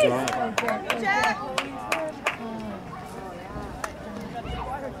boys! Jack!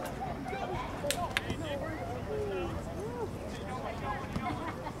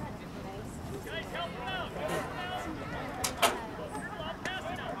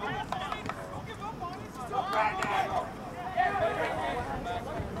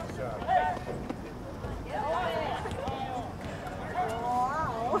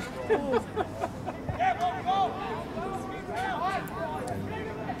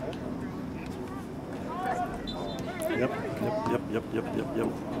 Yep.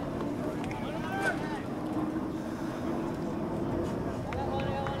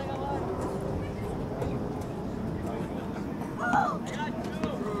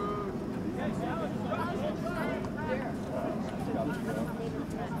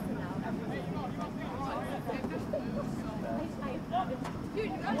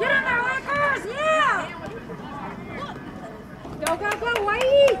 Get in there, Lakers! Yeah! Go,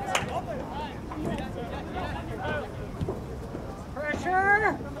 wait!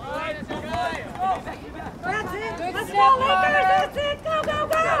 Pressure! That's it! Let's go, Lakers! That's it! Go!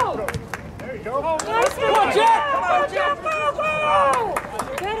 There you go. Nice Come on, Jack! Go!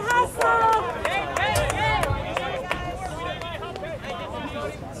 Good hustle!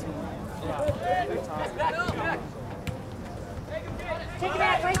 Take it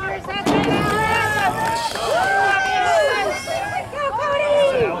back, Lakers! That's it! Go, Cody!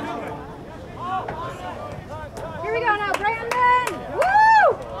 Here we go now, Brandon! Woo!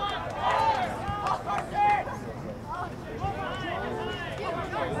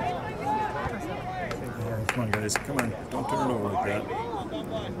 Come on, guys. Come on. Don't turn it over like that.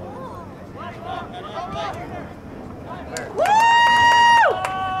 Woo!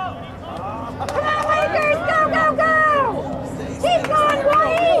 Come on, Lakers! Go! Keep going,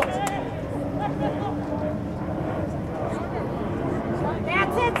 White!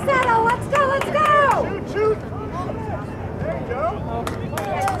 That's it, settle! Let's go! Shoot! There you go.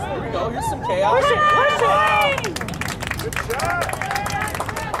 Here we go. Here's some chaos. Push it! Good shot.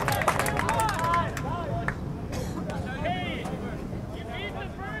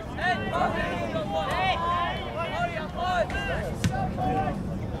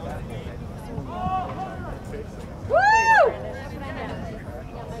 Woo!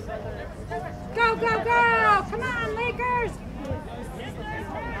 Go! Come on, Lakers!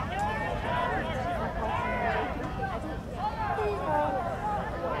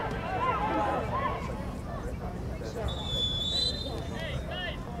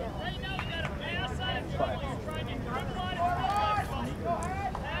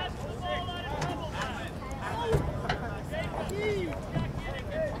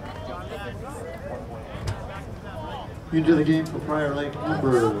 Into the game for Prior Lake,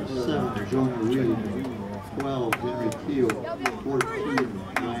 number 7, Jonah Reed, 12, Henry Keel, 14,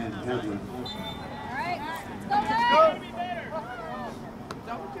 Ryan Hedlund.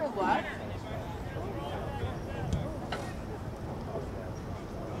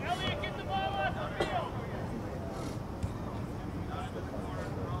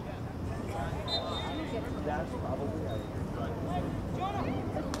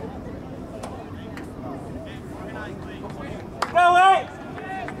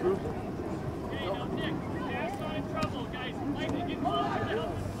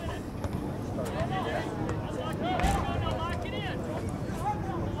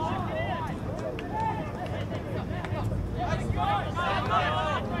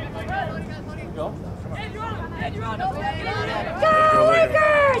 Go,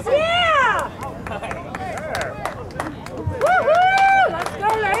 Lakers! Yeah! Woohoo! Let's go,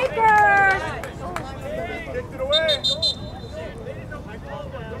 Lakers! Kicked it away.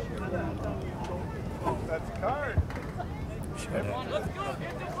 That's a card. Shut up.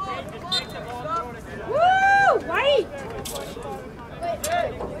 Woo! White!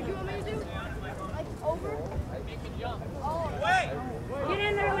 Get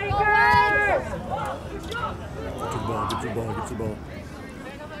in there, Lakers! Get your ball.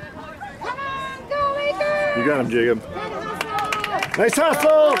 Come on, go, Lakers! You got him, Jacob. Nice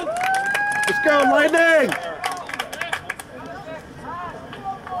hustle! Let's go, Lightning!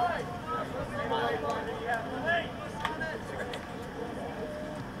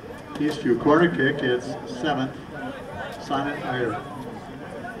 Eastview corner kick, it's 7th, Sonnet Iyer.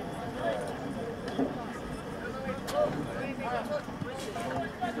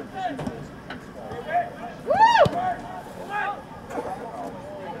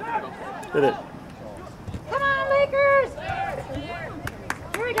 Hit it. Come on, Lakers!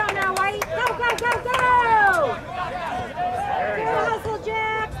 Here we go now, White. Go, go, go, go! Good hustle,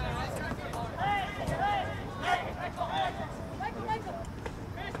 Jack!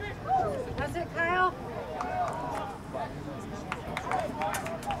 That's it, Kyle.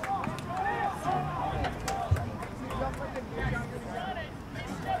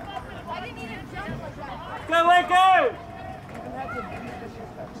 Go, Lakers!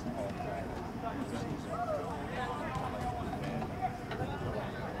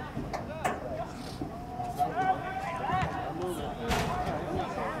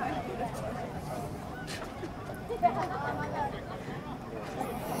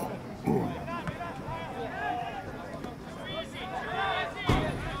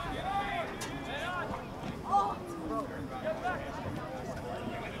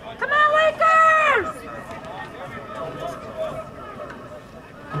 Come on, Lakers!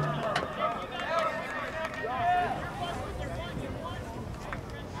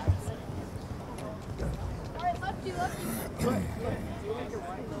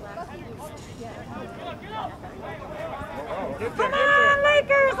 Come on,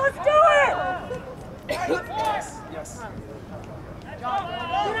 Lakers, let's do it! Yes. Get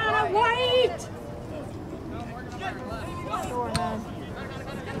on it, White!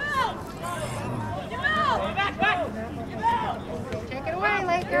 Take it away,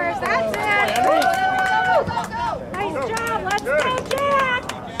 Lakers. That's it. Woo! Nice job. Let's go, Jack.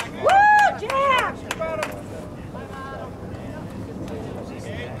 Woo, Jack.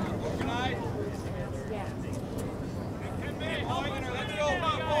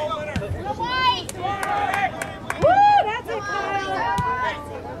 Woo, that's it, Kyle.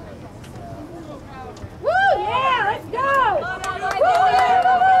 Woo, yeah, let's go. Woo,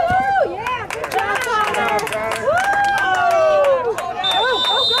 yeah, good job, Connor. Woo!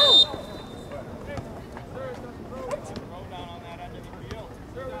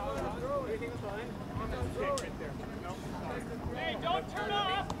 Hey, don't turn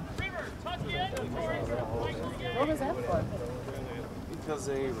off. Reaver, tuck in. What was that for? Because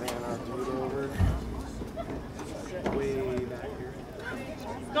they ran our dude over way back here.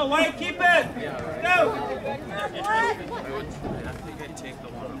 Go, White, keep it! Go! I think I'd take the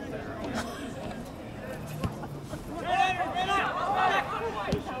one up there.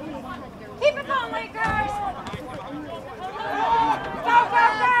 Keep it going, Lakers! Go, go,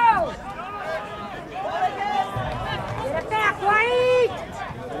 go! Get it back, White!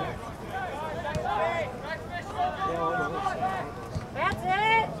 That's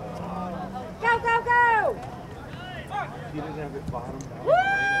it! Go, go, go! He didn't have it bottomed out. Woo!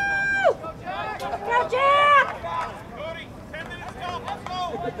 Go, Jack! Cody, 10 minutes go. Let's go.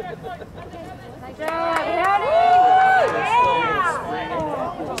 Nice job, Eddie! Yeah!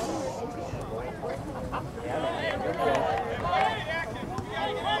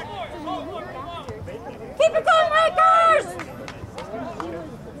 Keep it going, Lakers!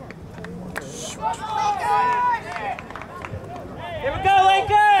 Here we go,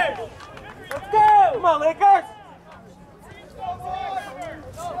 Lakers! Let's go! Come on, Lakers!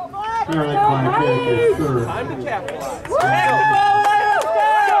 Fairly corner kick is 3rd. Time to capitalize. Back the ball away, let's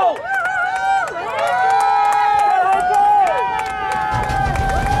go!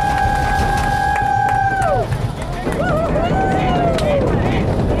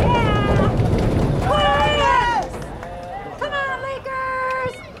 Come on,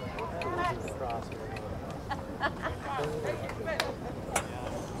 Lakers!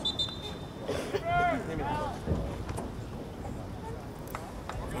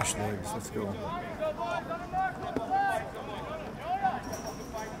 Fish legs, let's go.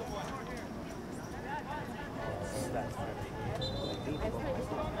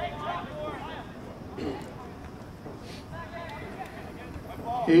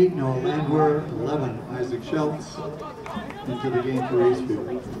 8, Noel Landwehr. 11, Isaac Schultz. Into the game for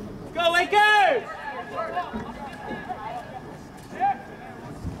Eastview. Go, Lakers!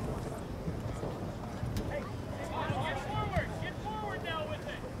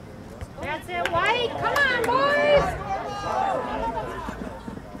 That's it, White. Come on, boys.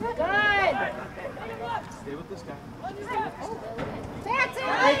 Good. Stay with this guy. That's it,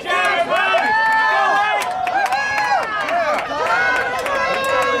 Good Lakers. job, White! Go, White!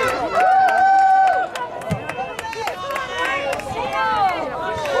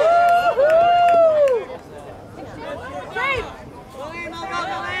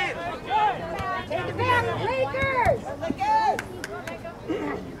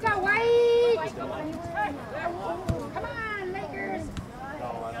 Come on, Lakers!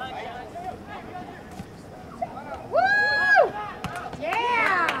 Woo!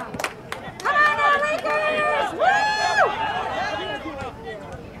 Yeah! Come on now, Lakers! Woo!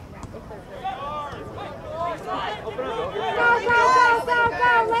 Go,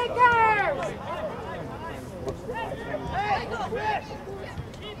 Lakers!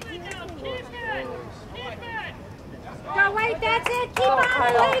 Go, wait, that's it! Keep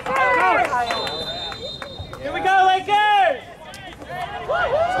on, Lakers! Here we go, Lakers!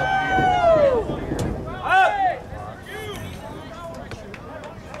 Woo-hoo! Up!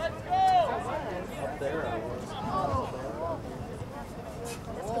 That's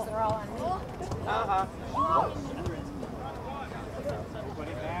because they're all on me. Uh-huh.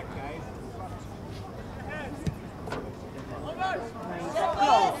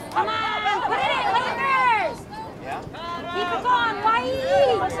 Come on, put it in, Lakers! Yeah? Keep it going, White!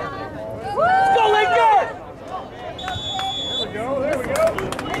 Woo! Let's go, Lakers!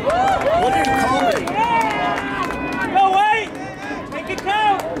 What did you call it? Yeah! Go, White! Make it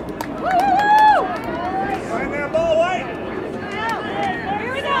count! Woo! Find that ball, White!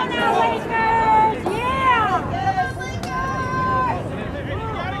 Here we go now, Lakers! Yeah!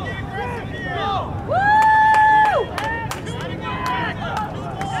 Woo!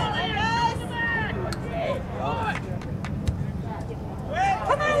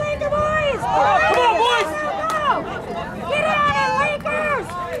 Come on, Laker boys! Come on, boys! Go! Get on it, Lakers!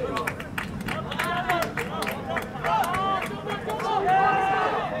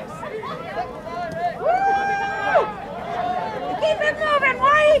 Woo! Keep it moving,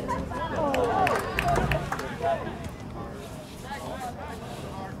 White!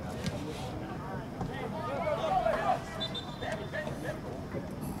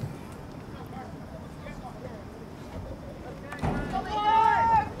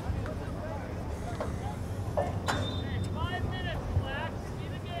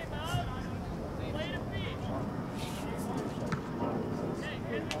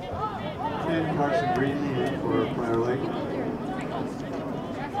 And Carson Greenlee in for Prior Lake.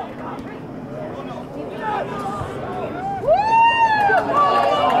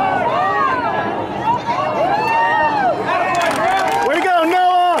 Way to go,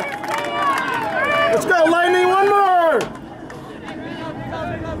 Noah! Let's go, Lightning, one more!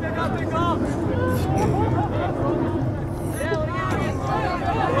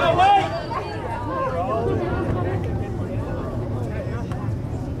 Go, White!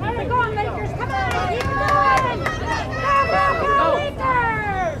 Where we going, Lakers? Come on, keep going! Go,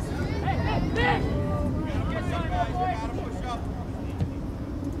 Lakers!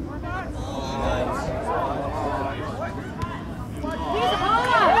 He's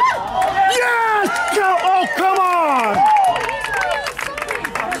home! Yes! Go! Oh, come on!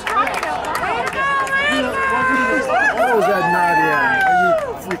 Way to go, Lakers! What was that Nadia? Are you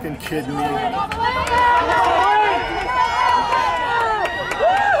freaking kidding me?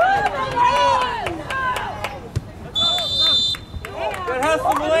 Good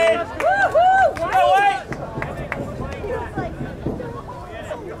hustle, Malane! Woo-hoo! Go, White!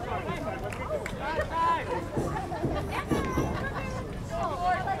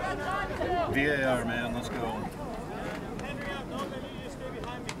 VAR, man, let's go.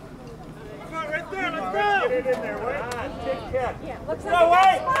 Right there, let's go! Get it in there, White. Looks Go, like a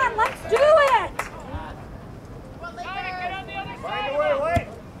White! good spot. Let's do it! Find a way, White!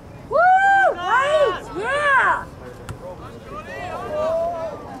 Woo! Right! Yeah!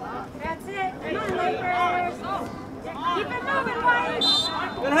 That's it. Come on, Lakers. Keep it moving, White.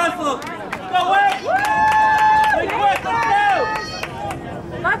 Good hustle! Go, White! Woo! Big White, let's go!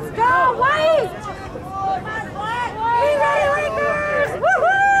 Let's go, White! Be ready, Lakers!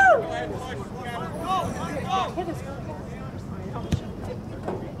 Woohoo!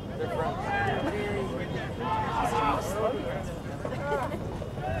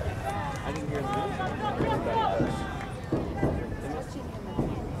 I didn't hear the music.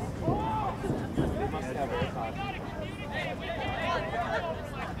 They must have AirPods.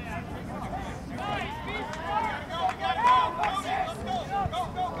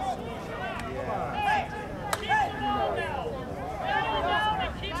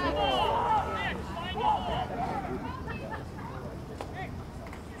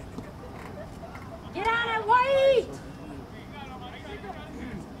 Get on it, White!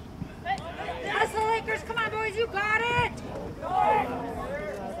 That's the Lakers. Come on, boys. You got it.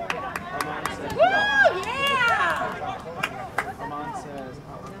 Woo! Yeah! Armand says,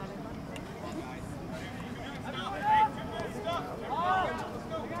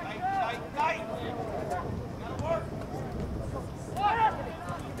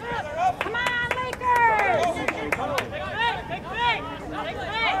 Come on,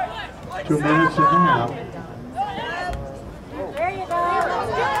 2 minutes and a half. There you go.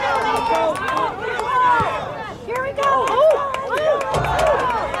 Here we go.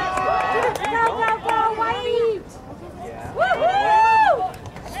 Go, White. Woo-hoo!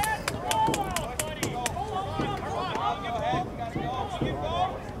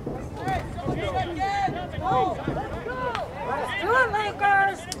 Let's do it,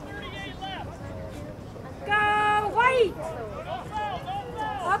 Lakers. Go, White.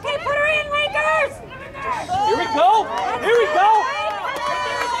 Okay, put her in, Lakers. Here we go. Here we go.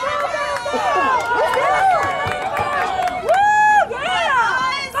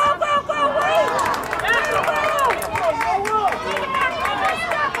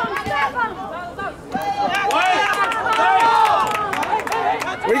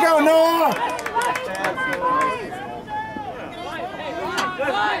 We go, Noah!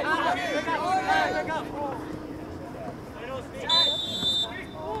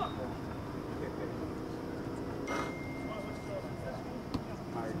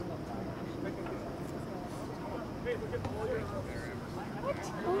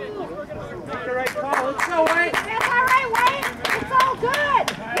 Make the right call. Let's go, Wayne. That's all right, Wayne. It's all good.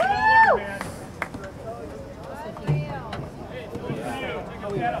 Woo!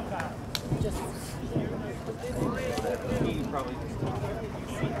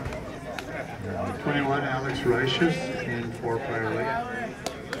 21, Alex Righteous, and 4 Prior Lake.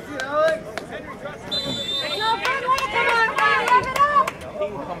 No, good, Wayne. Come on, Wayne. Rev it up.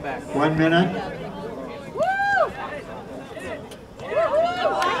 1 minute. Woo! Woo-hoo,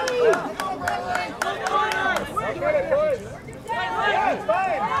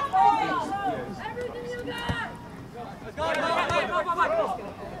 everything you got.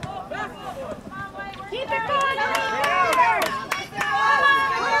 Keep it going, Lakers. Come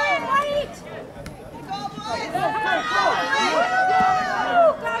on, White.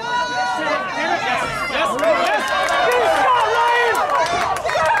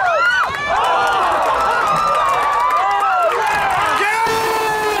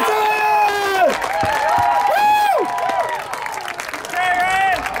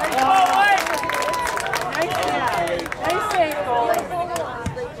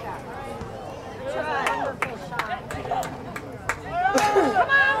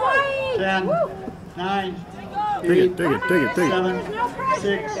 Take it. 7,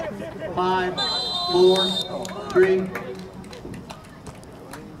 6, 5, 4, 3.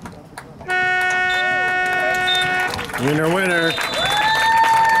 Winner.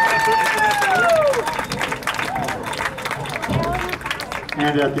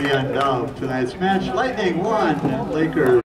 And at the end of tonight's match, Lightning 1, Lakers